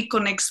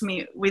reconnects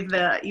me with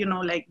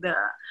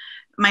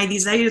my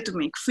desire to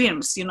make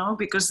films,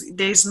 because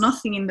there's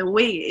nothing in the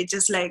way. It's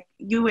just like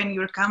you and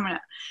your camera.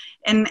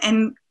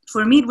 And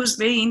for me it was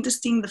very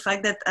interesting the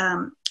fact that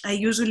I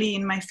usually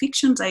in my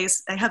fictions I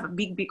have a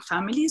big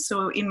family,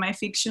 so in my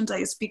fictions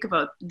I speak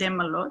about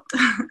them a lot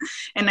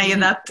and I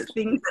adapt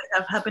things that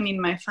have happened in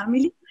my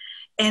family,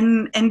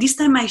 and this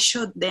time I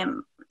shot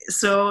them.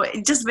 So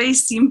just very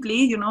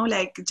simply,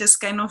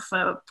 just kind of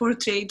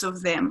portraits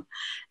of them.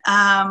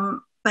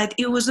 But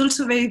it was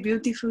also very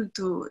beautiful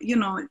to,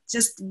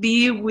 just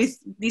be with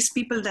these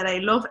people that I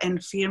love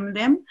and film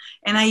them.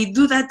 And I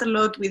do that a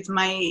lot with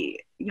my,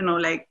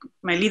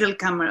 my little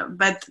camera.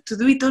 But to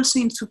do it also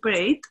in Super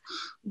 8,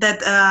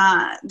 that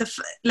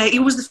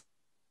it was the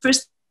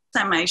first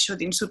time I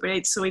shot in Super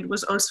 8, so it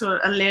was also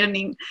a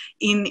learning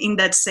in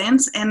that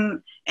sense.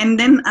 And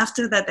then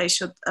after that, I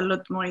shot a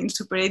lot more in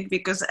Super 8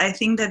 because I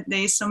think that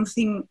there is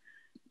something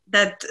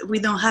that we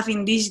don't have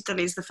in digital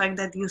is the fact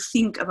that you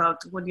think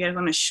about what you are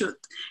going to shoot.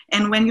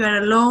 And when you are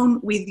alone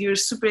with your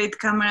Super 8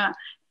 camera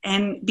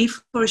and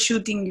before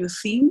shooting you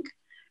think,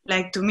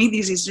 like to me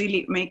this is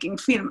really making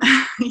film,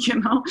 you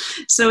know.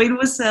 So it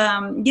was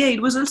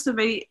it was also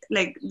very,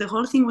 like, the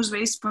whole thing was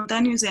very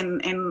spontaneous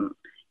and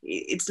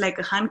it's like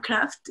a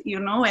handcraft, you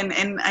know,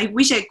 and I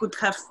wish I could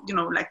have, you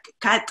know, like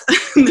cut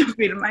the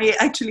film. I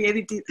actually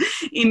edited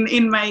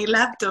in my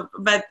laptop,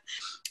 but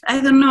I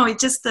don't know, it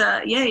just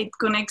it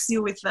connects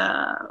you with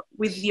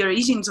the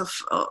origins of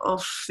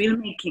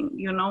filmmaking,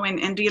 you know,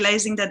 and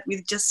realizing that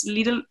with just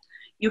little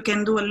you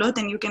can do a lot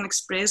and you can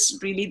express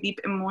really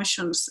deep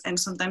emotions, and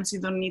sometimes you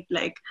don't need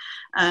like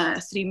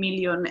 3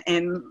 million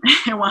and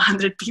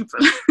 100 people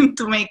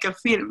to make a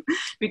film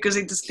because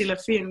it's still a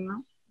film,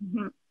 no?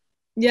 Mm-hmm.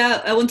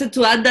 Yeah, I wanted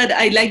to add that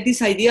I like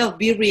this idea of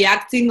be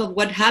reacting of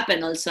what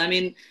happened also. I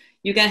mean,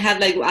 you can have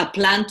like a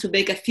plan to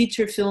make a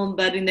feature film,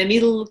 but in the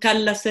middle,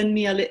 Carla sent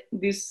me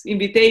this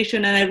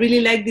invitation, and I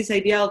really like this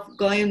idea of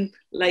going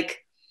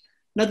like,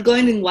 not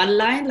going in one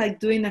line, like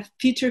doing a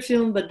feature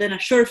film, but then a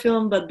short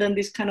film, but then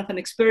this kind of an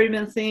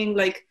experiment thing.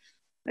 Like,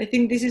 I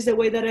think this is the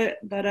way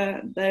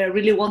that I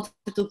really wanted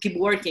to keep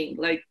working.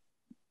 Like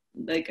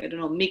I don't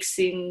know,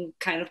 mixing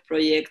kind of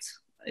projects,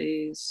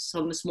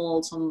 some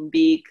small, some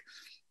big,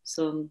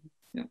 some.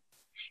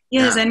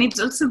 Yes, and it's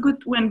also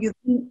good when you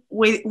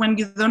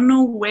don't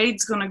know where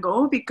it's gonna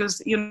go,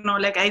 because, you know,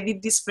 like I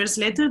did this first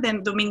letter,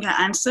 then Dominga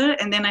answered,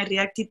 and then I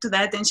reacted to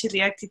that, and she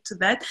reacted to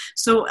that.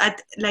 So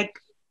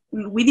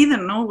we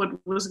didn't know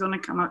what was gonna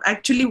come out.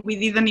 Actually, we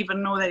didn't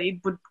even know that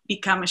it would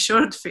become a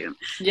short film.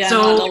 Yeah.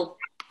 So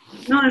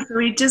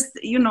it just,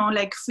 you know,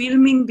 like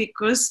filming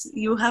because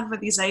you have a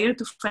desire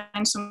to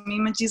find some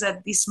images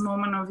at this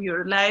moment of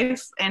your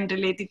life and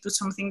relate it to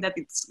something that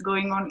is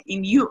going on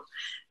in you.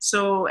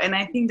 So, and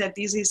I think that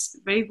this is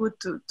very good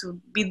to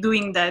be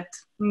doing that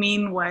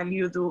meanwhile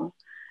you do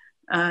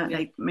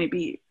like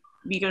maybe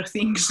bigger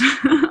things.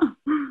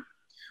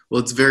 Well,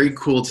 it's very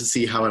cool to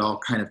see how it all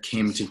kind of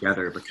came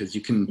together, because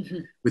you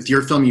can, with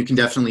your film, you can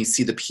definitely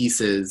see the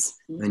pieces,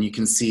 and you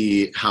can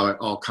see how it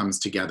all comes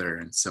together.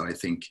 And so I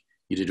think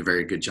you did a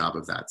very good job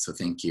of that. So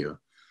thank you.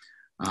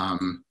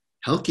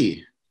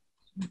 Helki.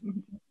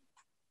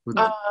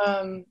 Well,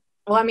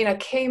 I mean, I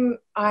came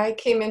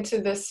into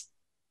this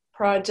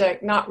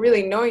project not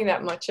really knowing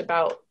that much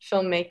about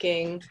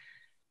filmmaking.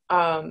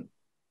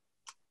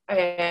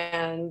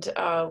 And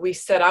we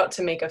set out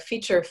to make a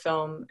feature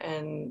film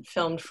and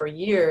filmed for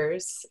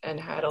years and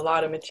had a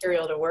lot of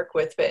material to work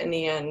with, but in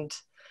the end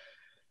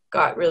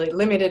got really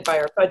limited by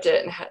our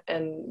budget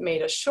and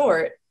made a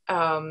short.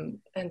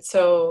 And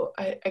so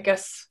I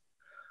guess,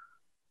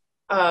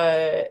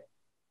 I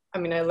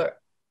mean, I learned,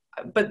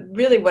 but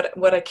really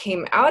what I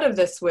came out of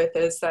this with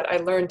is that I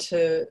learned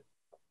to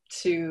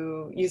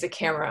use a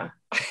camera,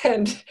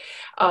 and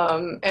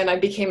I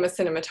became a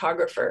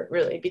cinematographer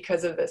really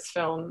because of this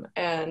film,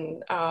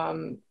 and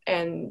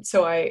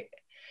so I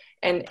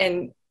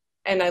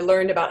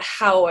learned about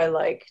how I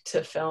like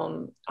to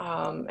film,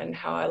 and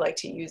how I like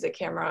to use a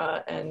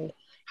camera, and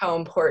how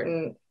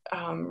important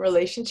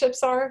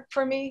relationships are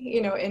for me,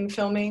 you know, in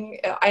filming.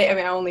 I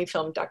mean, I only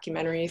film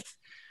documentaries,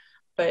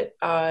 but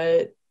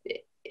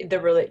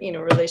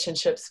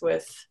relationships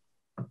with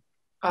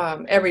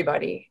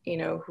everybody, you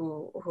know,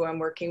 who I'm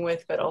working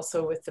with, but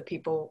also with the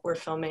people we're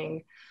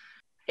filming.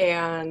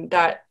 And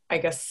that, I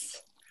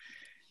guess,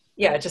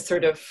 just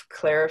sort of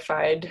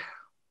clarified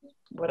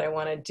what I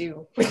want to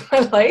do with my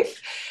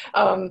life.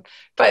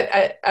 But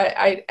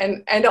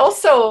I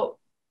also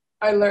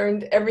I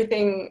learned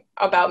everything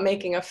about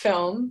making a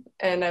film,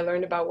 and I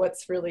learned about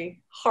what's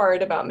really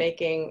hard about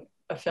making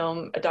a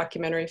film, a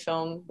documentary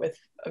film with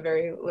a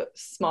very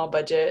small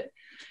budget.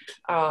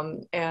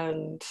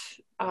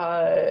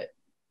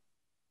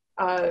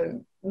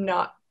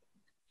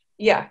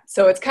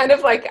 So it's kind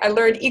of like I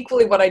learned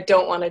equally what I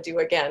don't want to do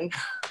again.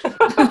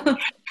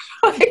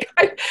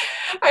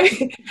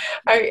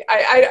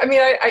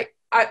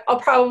 I'll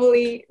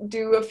probably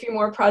do a few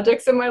more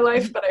projects in my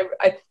life, but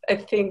I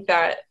think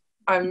that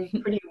I'm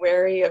pretty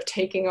wary of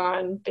taking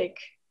on big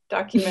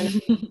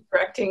documentary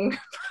directing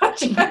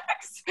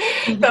projects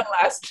that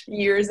last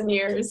years and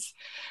years.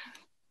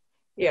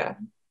 Yeah.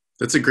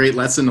 That's a great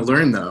lesson to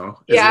learn,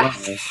 though. Yeah.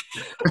 Well.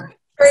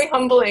 Very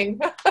humbling.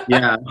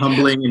 Yeah,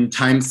 humbling and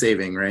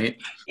time-saving, right?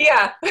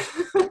 Yeah.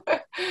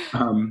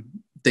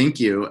 Thank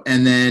you.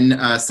 And then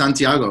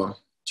Santiago, do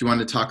you want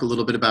to talk a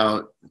little bit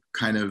about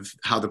kind of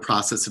how the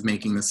process of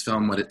making this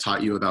film, what it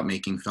taught you about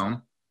making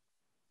film?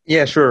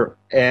 Yeah, sure.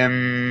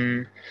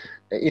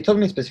 It taught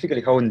me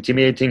specifically how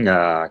intimidating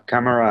a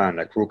camera and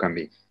a crew can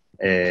be.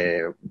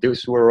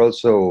 These were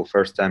also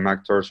first-time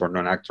actors or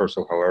non-actors,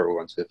 or however we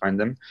want to define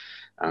them,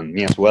 and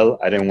me as well.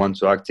 I didn't want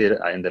to act it.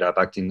 I ended up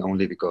acting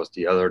only because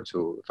the other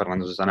two,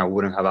 Fernando and Susana,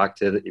 wouldn't have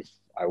acted if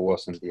I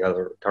wasn't the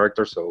other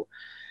character. So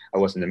I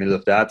was in the middle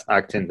of that,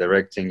 acting,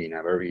 directing in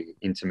a very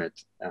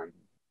intimate and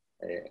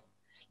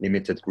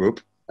limited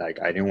group. Like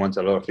I didn't want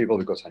a lot of people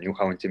because I knew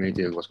how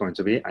intimidating it was going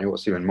to be, and it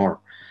was even more.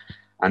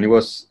 And it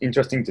was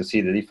interesting to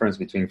see the difference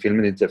between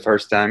filming it the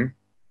first time,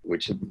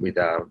 which with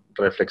a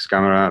reflex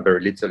camera,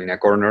 very little in a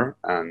corner,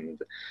 and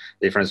the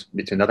difference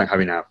between that and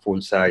having a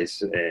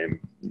full-size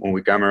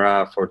movie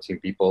camera, 14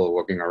 people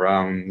walking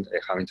around,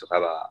 having to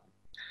have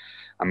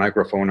a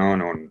microphone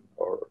on,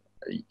 or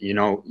you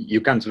know,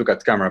 you can't look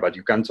at camera, but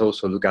you can't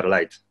also look at a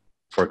light,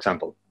 for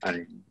example.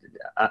 And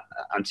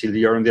until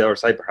you're on the other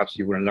side, perhaps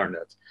you wouldn't learn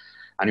that.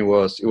 And it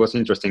was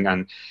interesting,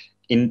 and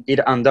it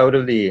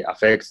undoubtedly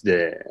affects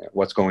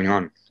what's going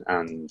on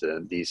and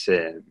this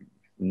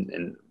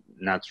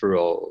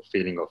natural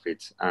feeling of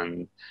it,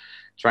 and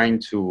trying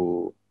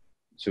to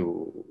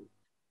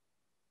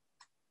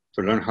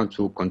learn how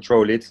to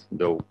control it,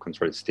 though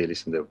control still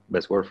isn't the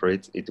best word for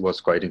it. It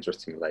was quite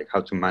interesting, like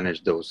how to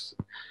manage those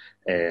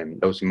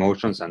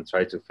emotions and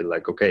try to feel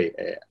like, okay,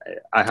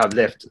 I have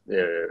left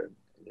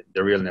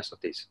the realness of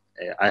this.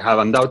 I have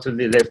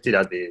undoubtedly left it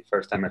at the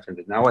first time I filmed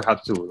it. Now I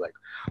have to like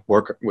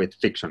work with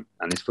fiction,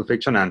 and it's full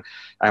fiction, and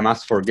I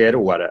must forget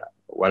what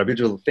a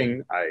beautiful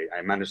thing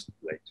I managed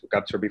like to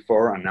capture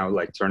before, and now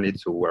like turn it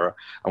to where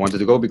I wanted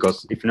to go,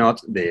 because if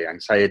not, the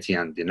anxiety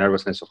and the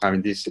nervousness of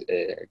having this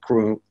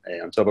crew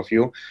on top of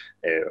you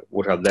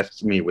would have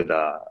left me with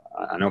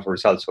an awful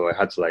result. So I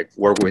had to like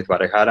work with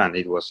what I had, and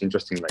it was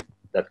interesting, like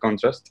that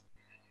contrast.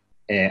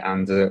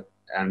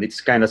 And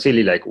it's kind of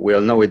silly, like we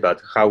all know it,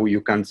 but how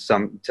you can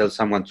tell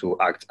someone to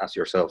act as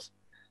yourself.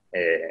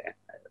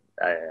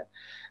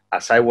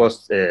 As I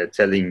was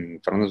telling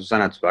Fernando and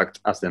Susana to act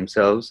as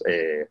themselves,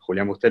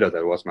 Julian Bustelo,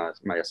 that was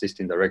my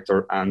assistant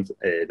director and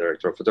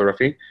director of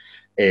photography,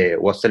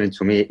 was telling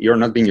to me, you're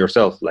not being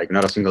yourself, like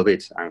not a single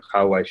bit, and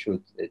how I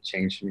should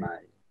change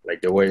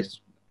like the way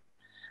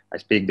I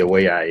speak, the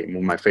way I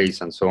move my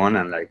face and so on.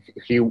 And like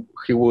he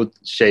would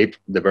shape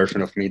the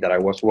version of me that I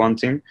was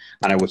wanting,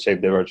 and I would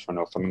shape the version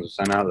of Fernando and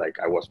Susana like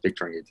I was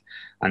picturing it.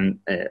 And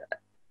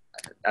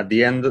at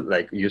the end,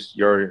 like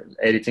you're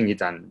editing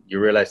it and you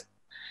realize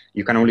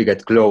you can only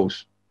get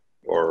close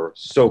or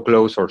so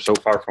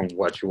far from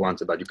what you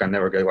wanted, but you can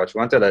never get what you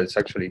wanted. That is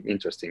actually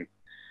interesting,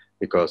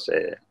 because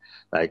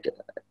like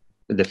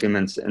the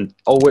film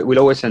will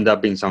always end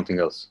up being something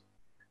else.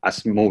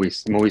 As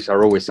movies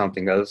are always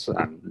something else,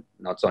 and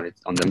not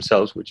on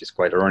themselves, which is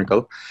quite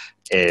ironical.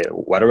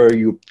 Whatever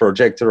you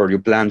projected or you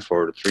planned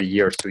for 3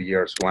 years, 2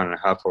 years,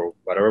 1.5, or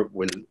whatever,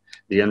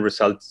 the end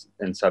result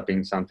ends up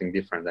being something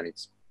different, and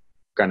it's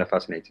kind of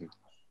fascinating.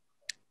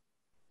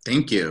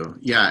 Thank you.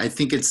 Yeah, I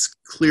think it's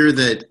clear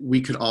that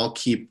we could all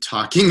keep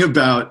talking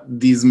about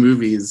these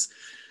movies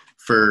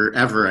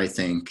forever, I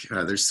think.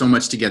 There's so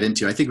much to get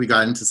into. I think we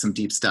got into some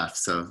deep stuff,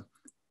 so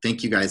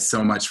thank you guys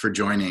so much for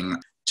joining.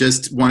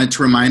 Just wanted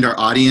to remind our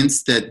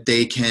audience that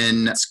they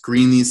can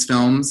screen these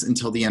films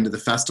until the end of the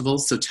festival.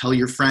 So tell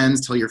your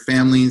friends, tell your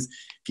families,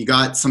 if you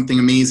got something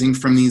amazing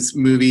from these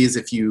movies,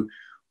 if you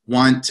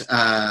want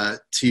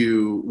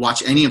to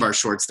watch any of our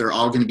shorts, they're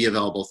all going to be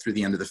available through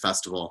the end of the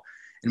festival.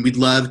 And we'd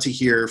love to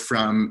hear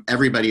from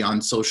everybody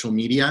on social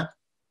media.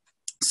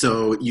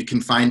 So you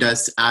can find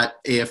us at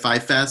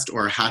AFI Fest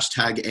or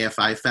hashtag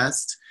AFI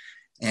Fest,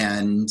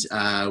 and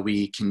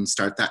we can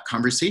start that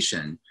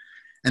conversation.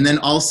 And then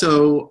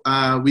also,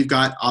 we've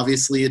got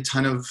obviously a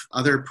ton of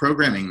other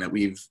programming that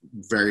we're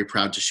very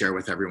proud to share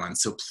with everyone.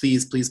 So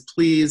please, please,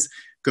 please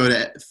go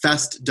to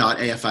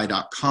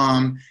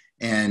fest.afi.com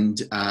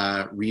and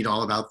read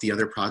all about the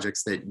other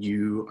projects that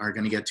you are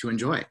going to get to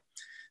enjoy.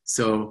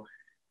 So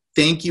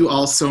thank you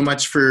all so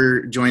much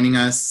for joining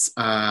us.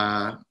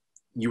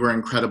 You were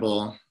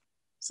incredible.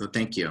 So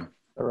thank you.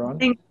 Everyone.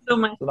 Thank you so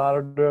much. It's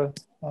an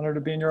honor to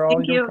be in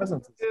your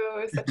presence. It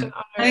was such an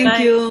honor.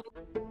 Thank you.